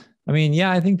 I mean, yeah,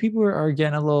 I think people are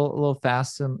getting a little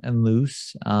fast and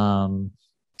loose.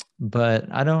 But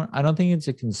I don't think it's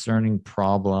a concerning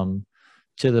problem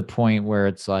to the point where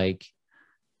it's like,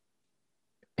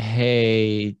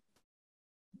 hey,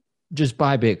 just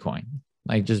buy Bitcoin.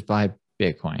 Like, just buy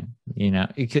Bitcoin.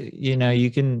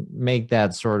 You can make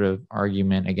that sort of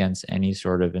argument against any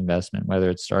sort of investment, whether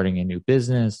it's starting a new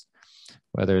business,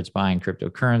 whether it's buying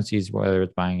cryptocurrencies, whether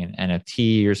it's buying an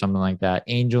NFT or something like that,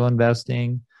 angel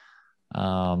investing.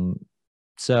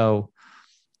 So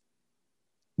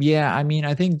yeah, I mean,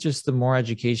 I think just the more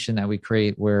education that we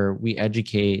create, where we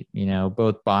educate,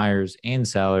 both buyers and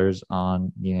sellers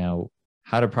on,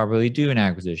 how to properly do an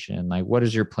acquisition, like what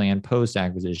is your plan post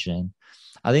acquisition.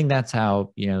 I think that's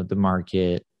how, the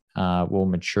market will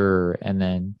mature, and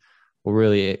then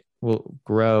will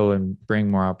grow and bring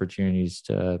more opportunities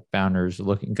to founders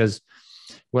looking. Because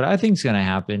what I think is going to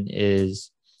happen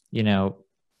is,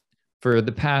 for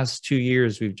the past 2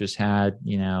 years, we've just had,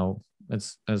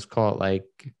 let's call it like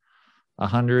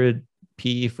 100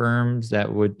 PE firms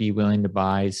that would be willing to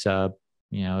buy sub,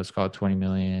 let's call it 20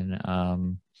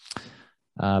 million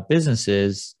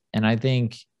businesses. And I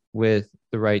think with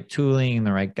the right tooling and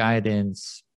the right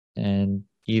guidance, and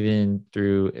even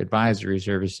through advisory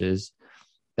services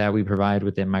that we provide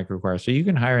within MicroAcquire. So you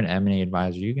can hire an M&A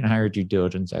advisor, you can hire a due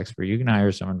diligence expert, you can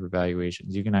hire someone for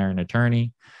valuations, you can hire an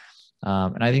attorney.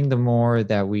 And I think the more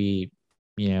that we,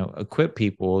 equip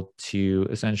people to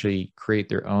essentially create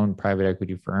their own private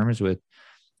equity firms with,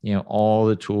 all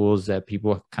the tools that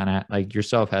people kind of like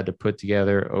yourself had to put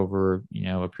together over,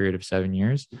 a period of 7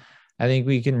 years, I think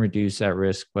we can reduce that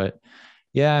risk. But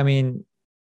yeah, I mean,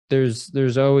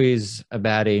 there's always a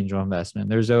bad angel investment.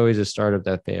 There's always a startup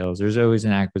that fails. There's always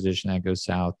an acquisition that goes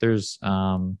south. There's,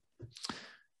 I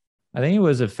think it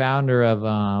was a founder of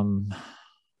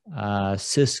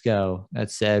Cisco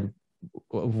that said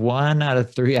 1 out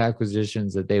of 3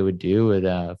 acquisitions that they would do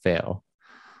would fail.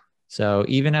 So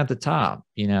even at the top,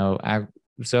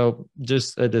 so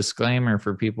just a disclaimer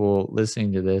for people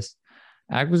listening to this,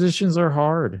 acquisitions are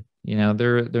hard.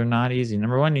 They're not easy.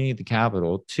 Number one, you need the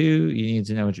capital. 2, you need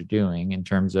to know what you're doing in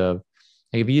terms of,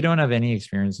 like, if you don't have any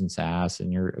experience in SaaS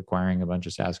and you're acquiring a bunch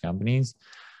of SaaS companies,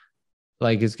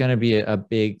 like, it's going to be a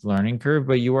big learning curve,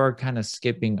 but you are kind of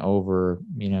skipping over,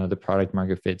 the product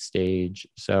market fit stage.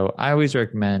 So I always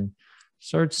recommend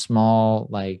start small,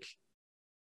 like,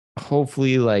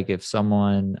 hopefully, like, if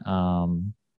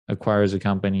someone acquires a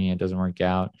company and it doesn't work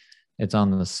out, it's on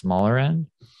the smaller end.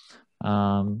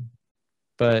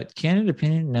 But candid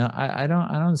opinion, no, I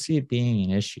don't see it being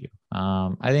an issue.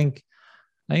 I think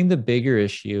the bigger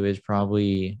issue is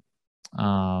probably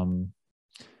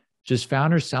just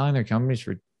founders selling their companies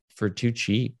for too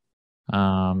cheap,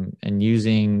 and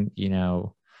using,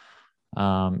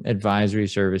 advisory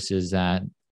services that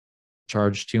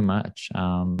charge too much.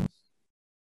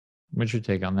 What's your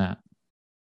take on that?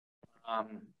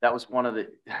 That was one of the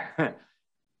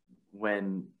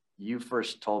when you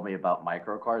first told me about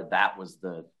MicroAcquire, that was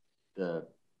the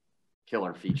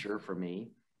killer feature for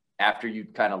me. After you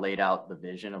kind of laid out the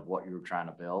vision of what you were trying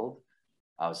to build,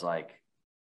 I was like,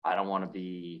 I don't want to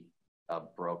be a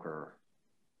broker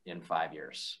in 5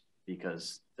 years,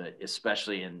 because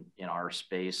especially in our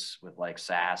space with like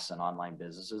SaaS and online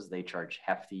businesses, they charge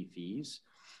hefty fees.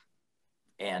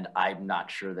 And I'm not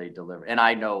sure they deliver. And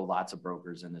I know lots of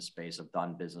brokers in this space. Have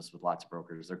done business with lots of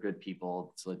brokers. They're good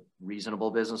people. It's a reasonable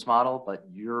business model, but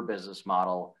your business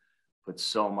model puts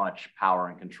so much power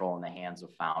and control in the hands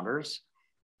of founders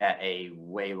at a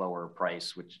way lower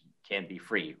price, which can be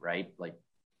free, right? Like,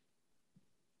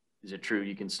 is it true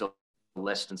you can still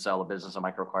list and sell a business on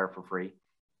MicroAcquire for free?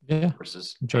 Yeah.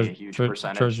 Versus a huge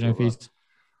percentage. Charging fees.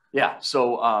 Yeah.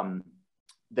 So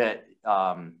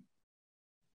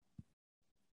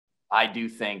I do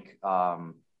think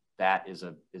that is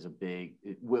a big,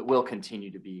 it will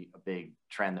continue to be a big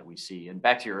trend that we see. And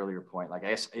back to your earlier point, like,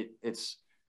 I guess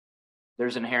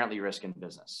there's inherently risk in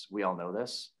business. We all know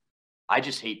this. I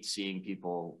just hate seeing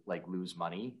people like lose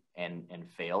money and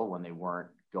fail when they weren't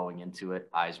going into it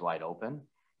eyes wide open.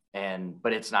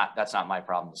 but that's not my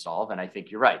problem to solve. And I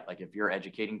think you're right. Like if you're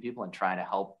educating people and trying to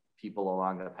help people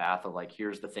along the path of like,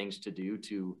 here's the things to do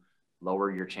to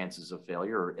lower your chances of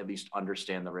failure, or at least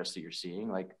understand the risk that you're seeing.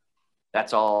 Like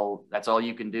that's all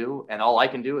you can do. And all I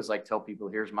can do is like tell people,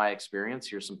 here's my experience.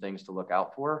 Here's some things to look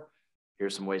out for.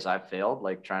 Here's some ways I've failed.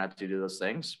 Like try not to do those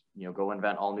things, go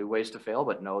invent all new ways to fail,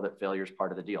 but know that failure is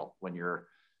part of the deal when you're,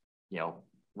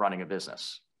 running a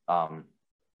business.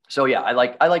 So yeah, I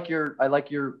like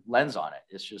your lens on it.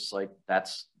 It's just like,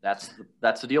 that's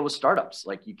the deal with startups.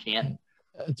 Like you can't,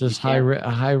 high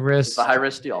risk. It's a high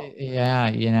risk deal.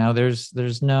 Yeah.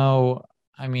 There's no,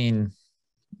 I mean,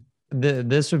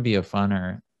 this would be a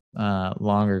funner,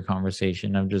 longer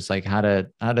conversation of just like how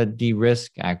to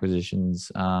de-risk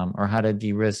acquisitions, or how to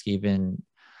de-risk even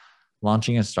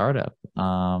launching a startup.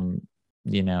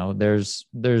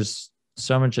 There's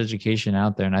so much education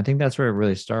out there. And I think that's where it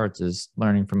really starts, is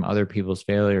learning from other people's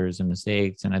failures and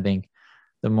mistakes. And I think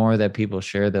the more that people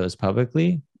share those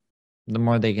publicly, the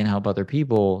more they can help other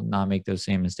people not make those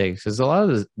same mistakes. Because a lot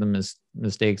of the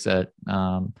mistakes that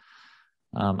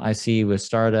I see with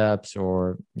startups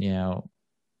or,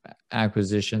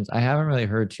 acquisitions, I haven't really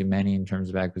heard too many in terms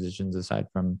of acquisitions aside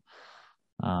from,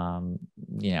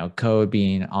 code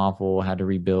being awful, had to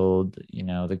rebuild,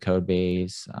 the code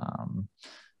base,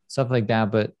 stuff like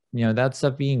that. But, that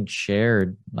stuff being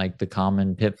shared, like the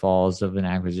common pitfalls of an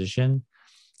acquisition,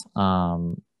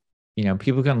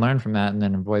 people can learn from that and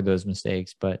then avoid those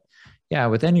mistakes. But yeah,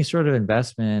 with any sort of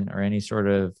investment or any sort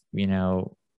of,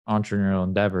 entrepreneurial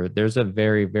endeavor, there's a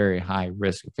very, very high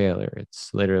risk of failure.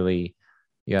 It's literally,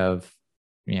 you have,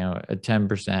 a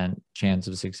 10% chance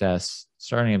of success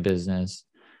starting a business.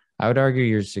 I would argue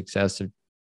your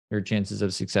chances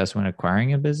of success when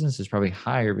acquiring a business is probably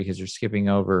higher because you're skipping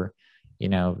over,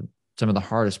 some of the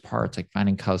hardest parts, like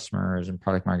finding customers and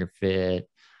product market fit.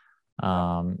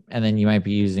 And then you might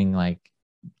be using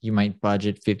you might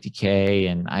budget 50K,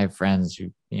 and I have friends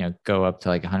who, go up to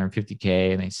like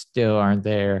 150K and they still aren't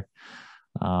there.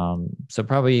 So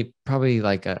probably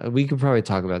we could probably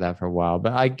talk about that for a while,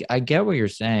 but I get what you're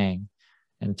saying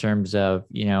in terms of,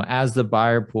 as the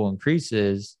buyer pool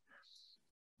increases,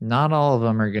 not all of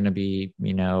them are going to be,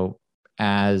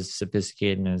 as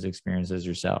sophisticated and as experienced as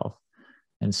yourself.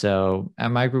 And so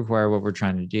at MicroAcquire, what we're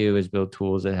trying to do is build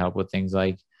tools that help with things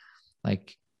like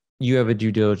you have a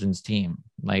due diligence team,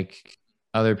 like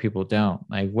other people don't.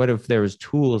 Like, what if there was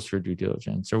tools for due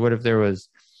diligence, or what if there was,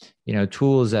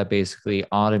 tools that basically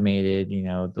automated,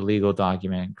 the legal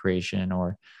document creation,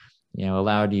 or,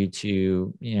 allowed you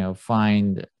to,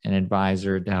 find an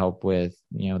advisor to help with,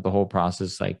 the whole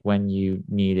process, like when you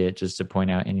need it, just to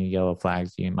point out any yellow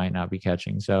flags you might not be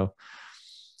catching. So,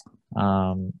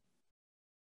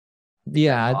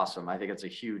 yeah. That's awesome. I think it's a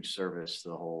huge service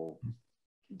to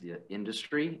the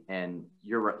industry. And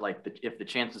you're right, like if the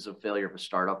chances of failure of a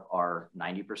startup are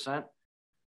 90%,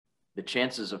 the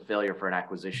chances of failure for an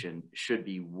acquisition should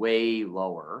be way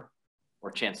lower,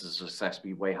 or chances of success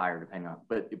be way higher, depending on,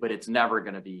 but it's never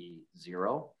going to be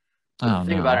zero. The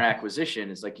thing about an acquisition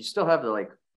is like, you still have the,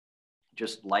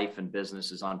 just life and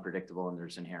business is unpredictable and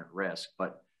there's inherent risk.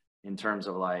 But in terms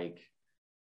of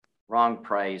wrong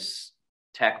price,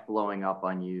 tech blowing up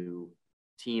on you,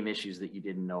 team issues that you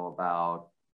didn't know about,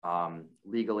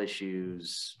 legal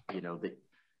issues, the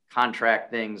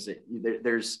contract things that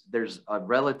there's a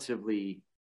relatively,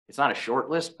 it's not a short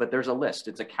list, but there's a list.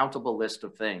 It's a countable list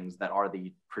of things that are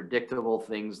the predictable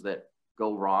things that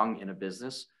go wrong in a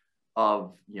business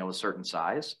of, a certain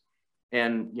size.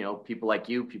 And, people like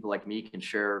you, people like me can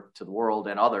share to the world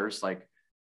and others,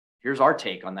 here's our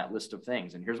take on that list of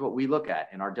things. And here's what we look at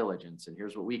in our diligence. And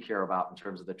here's what we care about in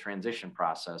terms of the transition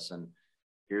process. And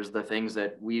here's the things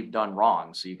that we've done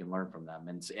wrong, so you can learn from them.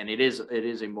 And it is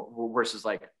versus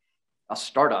a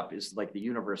startup is the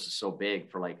universe is so big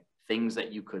for things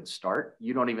that you could start.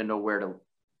 You don't even know where to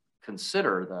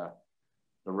consider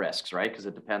the risks, right? Because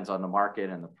it depends on the market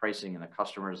and the pricing and the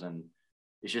customers, and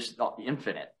it's just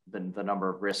infinite, the number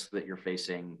of risks that you're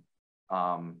facing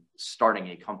starting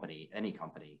a company, any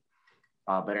company.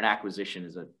 But an acquisition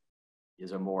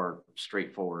is a more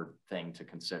straightforward thing to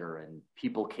consider, and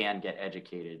people can get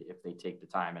educated if they take the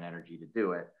time and energy to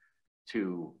do it,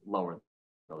 to lower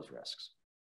those risks.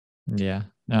 Yeah,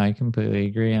 no, I completely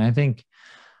agree. And I think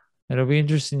it'll be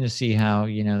interesting to see how,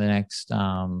 the next,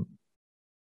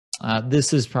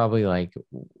 this is probably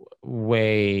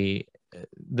way,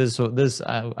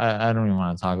 I don't even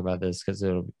want to talk about this because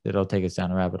it'll take us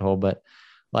down a rabbit hole, but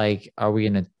are we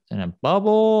in a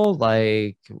bubble?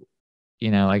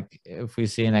 If we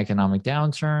see an economic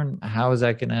downturn, how is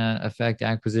that going to affect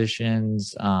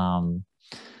acquisitions?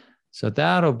 So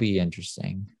that'll be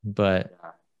interesting, but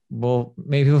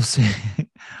maybe we'll see.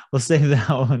 We'll save that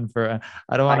one for.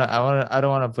 I don't want to. I don't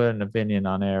want to put an opinion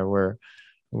on air where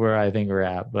I think we're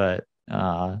at, but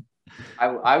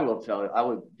I will tell you. I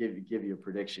will give you a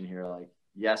prediction here. Like,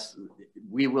 yes,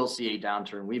 we will see a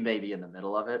downturn. We may be in the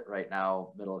middle of it right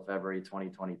now, middle of February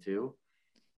 2022,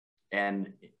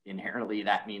 and inherently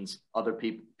that means other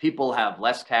people have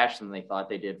less cash than they thought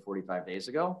they did 45 days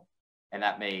ago, and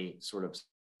that may sort of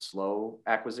slow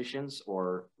acquisitions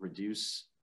or reduce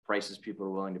prices people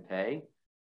are willing to pay.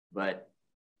 But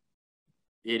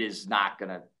it is not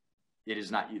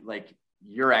like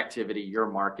your activity, your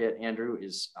market, Andrew,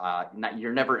 is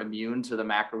you're never immune to the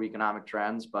macroeconomic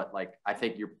trends, but like, I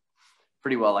think you're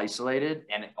pretty well isolated.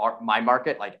 And my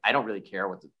market, like, I don't really care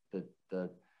what the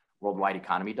worldwide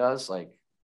economy does. Like,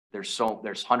 there's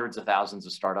hundreds of thousands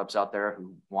of startups out there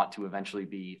who want to eventually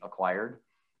be acquired.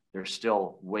 There's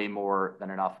still way more than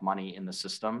enough money in the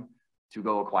system to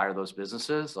go acquire those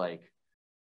businesses. Like,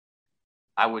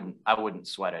 I wouldn't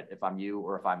sweat it if I'm you,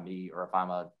 or if I'm me, or if I'm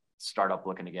a startup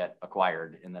looking to get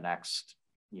acquired in the next,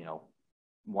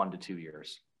 1 to 2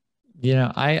 years.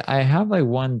 I have like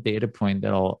one data point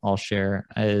that I'll share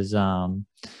is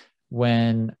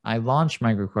when I launched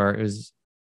MicroAcquire, it was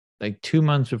like 2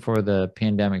 months before the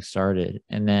pandemic started.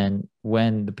 And then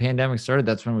when the pandemic started,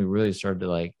 that's when we really started to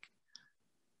like,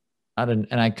 and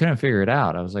I couldn't figure it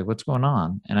out. I was like, what's going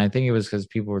on? And I think it was because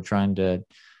people were trying to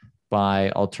buy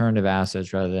alternative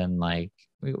assets rather than like,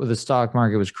 the stock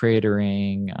market was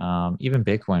cratering. Even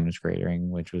Bitcoin was cratering,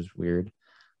 which was weird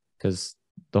because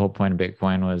the whole point of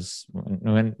Bitcoin was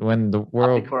when the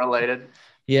world correlated.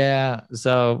 Yeah.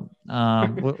 So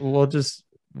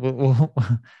we'll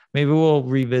maybe we'll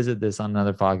revisit this on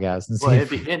another podcast and see. Well, it'd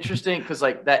be interesting because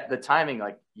like the timing,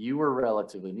 like you were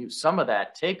relatively new. Some of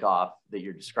that takeoff that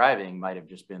you're describing might have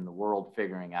just been the world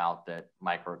figuring out that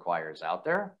MicroAcquire is out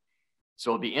there.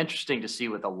 So it'll be interesting to see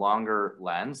with a longer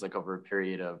lens, like over a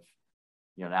period of,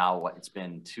 now it's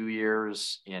been 2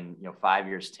 years, in 5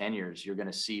 years, 10 years, you're going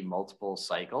to see multiple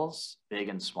cycles, big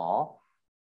and small.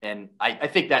 And I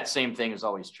think that same thing is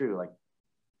always true. Like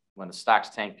when the stocks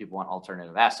tank, people want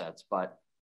alternative assets, but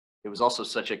it was also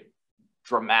such a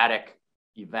dramatic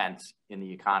event in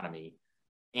the economy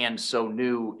and so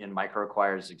new in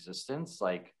MicroAcquire's existence.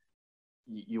 Like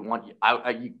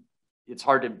it's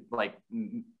hard to like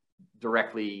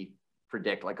directly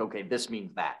predict like, okay, this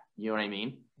means that, you know what I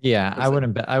mean? Yeah. I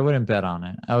wouldn't bet on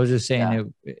it. I was just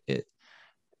saying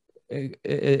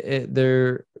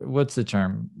what's the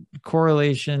term?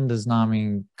 Correlation does not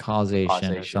mean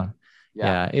causation.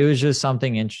 Yeah. It was just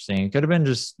something interesting. It could have been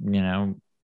just,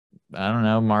 I don't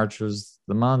know, March was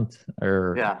the month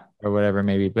or whatever,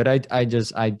 maybe, but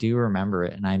I do remember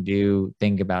it. And I do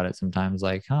think about it sometimes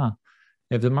like,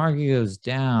 if the market goes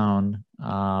down,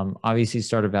 obviously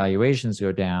startup valuations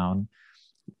go down,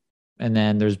 and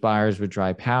then there's buyers with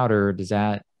dry powder. Does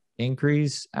that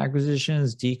increase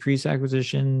acquisitions, decrease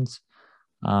acquisitions?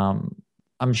 I'm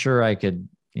sure I could,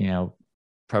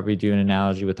 probably do an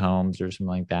analogy with homes or something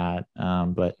like that.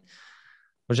 But we'll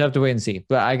just have to wait and see.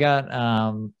 But I got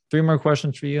 3 more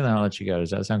questions for you, and then I'll let you go.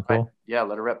 Does that sound cool? Right. Yeah,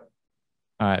 let it rip.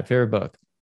 All right. Favorite book?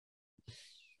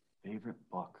 Favorite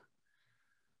book?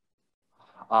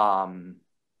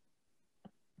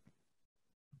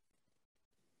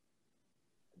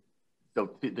 So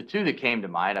the 2 that came to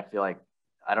mind, I feel like,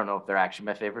 I don't know if they're actually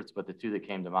my favorites, but the 2 that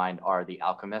came to mind are The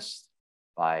Alchemist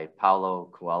by Paulo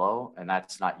Coelho. And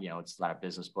that's not, it's not a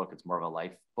business book. It's more of a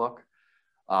life book.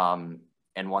 And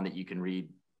one that you can read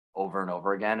over and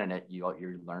over again, and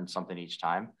you learn something each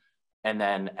time. And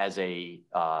then as a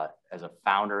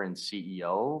founder and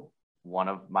CEO, one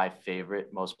of my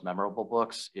favorite, most memorable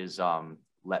books is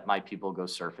Let My People Go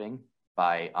Surfing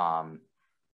by,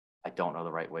 I don't know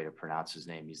the right way to pronounce his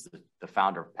name. He's the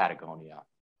founder of Patagonia.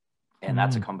 And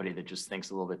that's a company that just thinks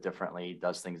a little bit differently,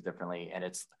 does things differently. And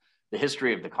it's the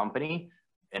history of the company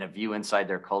and a view inside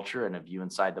their culture and a view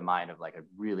inside the mind of like a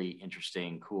really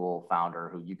interesting, cool founder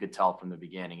who you could tell from the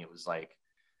beginning. It was like,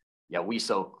 yeah, we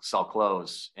sell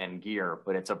clothes and gear,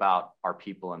 but it's about our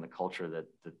people and the culture that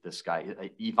this guy,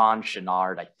 Yvon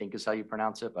Chouinard, I think is how you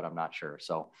pronounce it, but I'm not sure.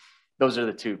 So those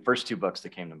are the first two books that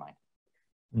came to mind.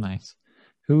 Nice.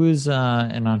 Who is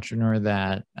an entrepreneur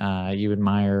that you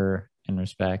admire and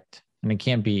respect? And it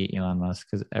can't be Elon Musk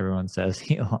because everyone says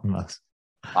Elon Musk.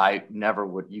 I never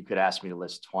would. You could ask me to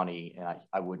list 20 and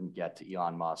I wouldn't get to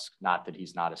Elon Musk. Not that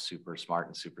he's not a super smart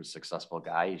and super successful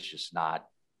guy. He's just not,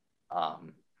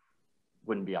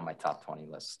 wouldn't be on my top 20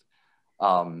 list.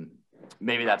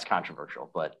 Maybe that's controversial,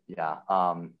 but yeah.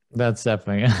 That's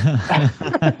definitely.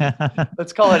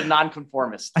 Let's call it a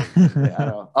nonconformist. Yeah, I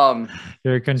don't know.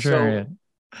 You're a contrarian.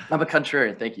 So, I'm a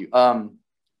contrarian. Thank you.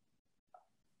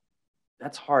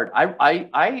 That's hard.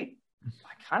 I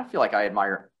kind of feel like I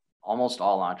admire almost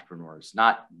all entrepreneurs.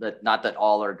 Not that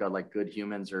all are good, like good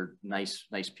humans or nice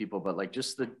people, but like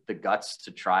just the guts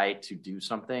to try to do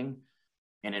something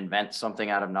and invent something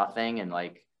out of nothing and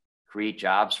like create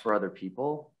jobs for other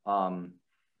people. Man,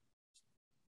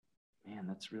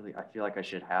 that's really, I feel like I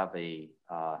should have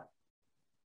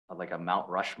like a Mount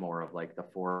Rushmore of like the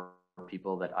 4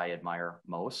 people that I admire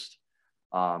most.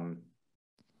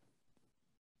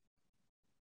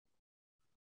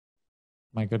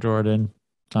 Michael Jordan,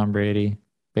 Tom Brady,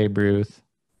 Babe Ruth.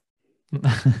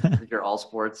 Your all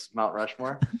sports Mount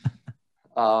Rushmore.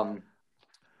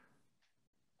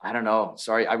 I don't know.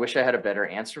 Sorry. I wish I had a better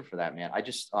answer for that, man. I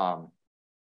just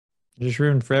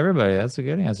room for everybody. That's a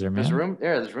good answer, man.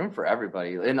 There's room for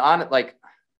everybody. And on it, like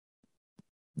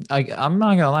I'm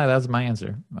not gonna lie, that's my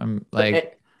answer. I'm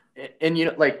like, and you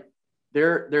know, like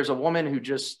there's a woman who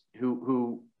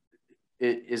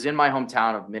is in my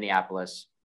hometown of Minneapolis.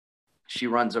 She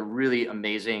runs a really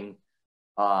amazing,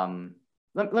 I'll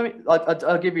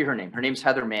give you her name. Her name's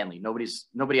Heather Manley.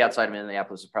 Nobody outside of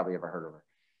Minneapolis has probably ever heard of her.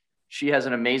 She has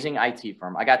an amazing IT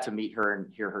firm. I got to meet her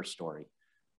and hear her story.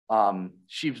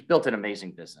 She's built an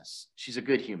amazing business. She's a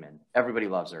good human. Everybody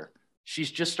loves her.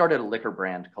 She's just started a liquor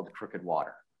brand called Crooked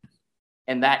Water.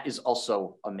 And that is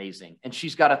also amazing. And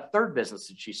she's got a third business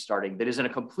that she's starting that is in a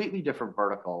completely different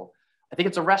vertical. I think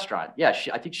it's a restaurant. Yeah,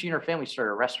 I think she and her family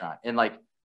started a restaurant. And like,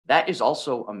 that is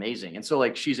also amazing. And so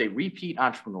like, she's a repeat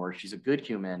entrepreneur. She's a good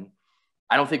human.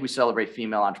 I don't think we celebrate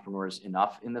female entrepreneurs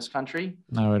enough in this country.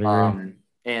 I would agree.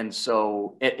 And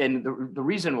so, and the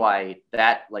reason why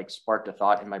that like sparked a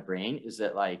thought in my brain is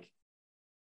that like,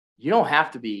 you don't have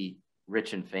to be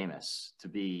rich and famous to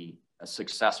be a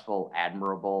successful,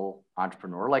 admirable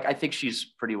entrepreneur. Like, I think she's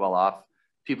pretty well off.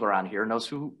 People around here knows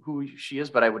who she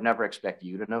is, but I would never expect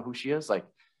you to know who she is. Like,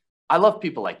 I love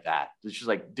people like that. She's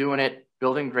like doing it,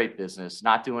 building great business,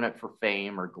 not doing it for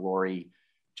fame or glory,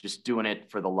 just doing it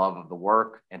for the love of the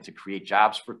work and to create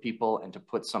jobs for people and to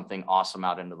put something awesome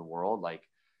out into the world. Like,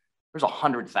 there's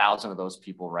 100,000 of those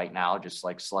people right now, just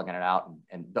like slugging it out.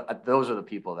 And those are the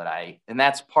people that and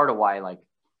that's part of why, like,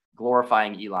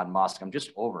 glorifying Elon Musk, I'm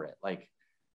just over it. Like,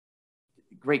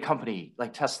 great company,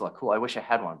 like Tesla. Cool. I wish I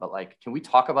had one, but like, can we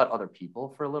talk about other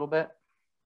people for a little bit?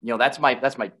 You know, that's my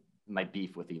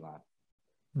beef with Elon.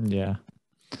 Yeah.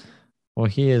 Well,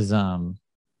 he is,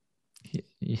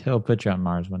 he'll put you on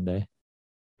Mars one day.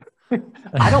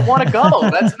 I don't want to go.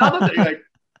 That's another thing. Like,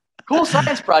 cool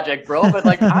science project, bro, but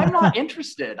like, I'm not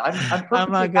interested. I'm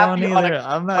perfectly happy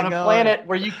on a planet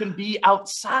where you can be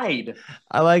outside.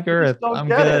 I like Earth. I'm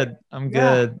good.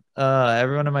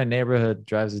 Everyone in my neighborhood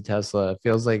drives a Tesla. It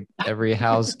feels like every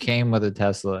house came with a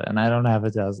Tesla, and I don't have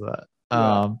a Tesla.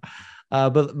 Yeah.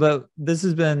 But this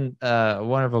has been a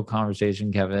wonderful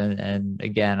conversation, Kevin. And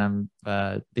again, I'm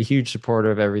a huge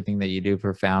supporter of everything that you do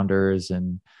for founders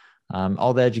and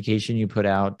all the education you put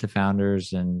out to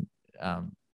founders. And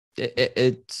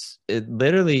it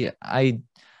literally, I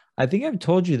think I've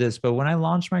told you this, but when I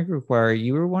launched MicroAcquire,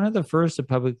 you were one of the first to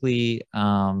publicly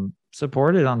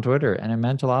support it on Twitter, and it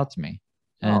meant a lot to me.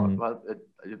 And well,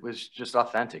 it was just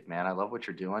authentic, man. I love what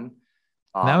you're doing.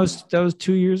 That was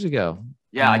 2 years ago.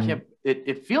 Yeah, I can't.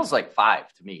 It feels like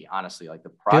 5 to me, honestly. Like the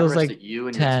progress that you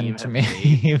and your team have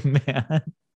made, man.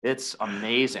 It's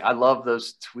amazing. I love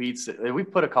those tweets. We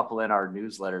put a couple in our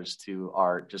newsletters to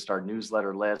our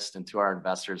newsletter list and to our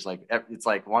investors. Like, it's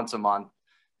like once a month,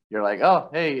 you're like, oh,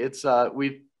 hey, it's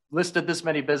we've listed this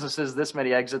many businesses, this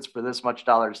many exits for this much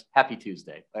dollars. Happy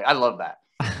Tuesday. Like, I love that.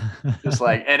 Just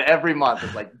like, and every month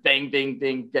it's like bang, bang,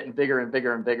 bang, getting bigger and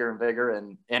bigger and bigger and bigger.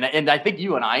 And I think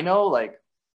you and I know, like,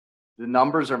 the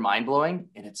numbers are mind blowing,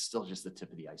 and it's still just the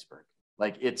tip of the iceberg.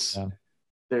 Like, it's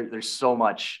there's so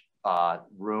much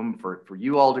room for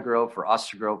you all to grow, for us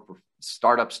to grow, for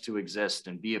startups to exist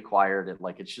and be acquired. And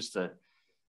like, it's an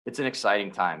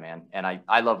exciting time, man. And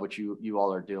I love what you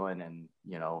all are doing. And,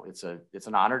 you know, it's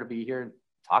an honor to be here and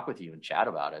talk with you and chat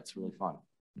about it. It's really fun.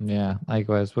 Yeah,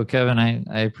 likewise. Well, Kevin,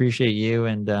 I appreciate you,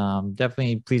 and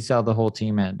definitely please tell the whole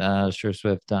team at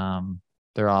SureSwift.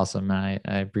 They're awesome, and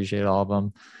I appreciate all of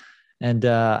them. And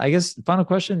I guess final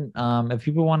question, if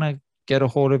people want to get a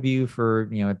hold of you for,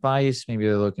 you know, advice, maybe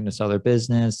they're looking to sell their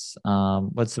business,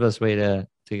 what's the best way to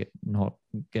get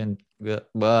in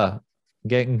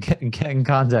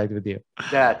contact with you?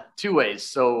 Yeah, 2 ways.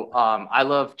 So I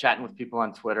love chatting with people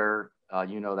on Twitter.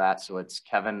 You know that. So it's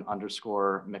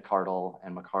Kevin_McArdle,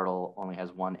 and McArdle only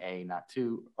has one A, not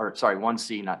two, or sorry, one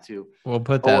C, not two. We'll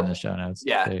put that in the show notes.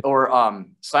 Yeah. Or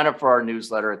sign up for our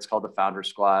newsletter. It's called the Founder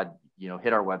Squad.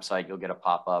 Hit our website, you'll get a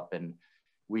pop-up, and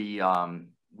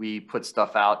we put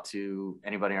stuff out to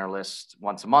anybody on our list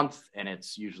once a month, and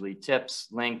it's usually tips,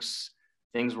 links,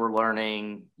 things we're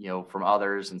learning, from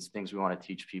others, and things we want to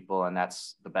teach people. And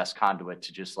that's the best conduit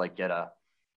to just like get a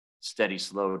steady,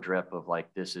 slow drip of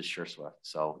like, this is SureSwift.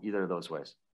 So either of those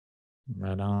ways.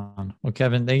 Right on. Well,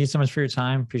 Kevin, thank you so much for your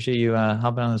time. Appreciate you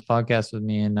hopping on this podcast with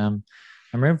me. And I'm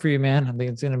rooting for you, man. I think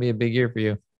it's going to be a big year for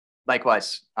you.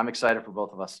 Likewise. I'm excited for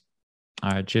both of us.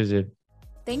 All right. Cheers, dude.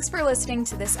 Thanks for listening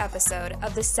to this episode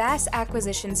of the SaaS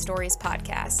Acquisition Stories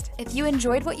podcast. If you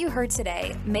enjoyed what you heard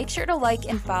today, make sure to like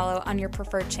and follow on your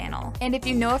preferred channel. And if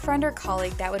you know a friend or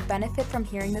colleague that would benefit from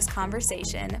hearing this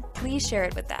conversation, please share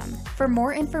it with them. For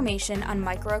more information on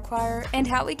MicroAcquire and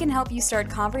how we can help you start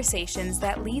conversations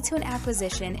that lead to an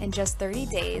acquisition in just 30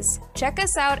 days, check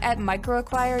us out at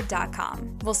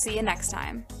microacquire.com. We'll see you next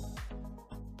time.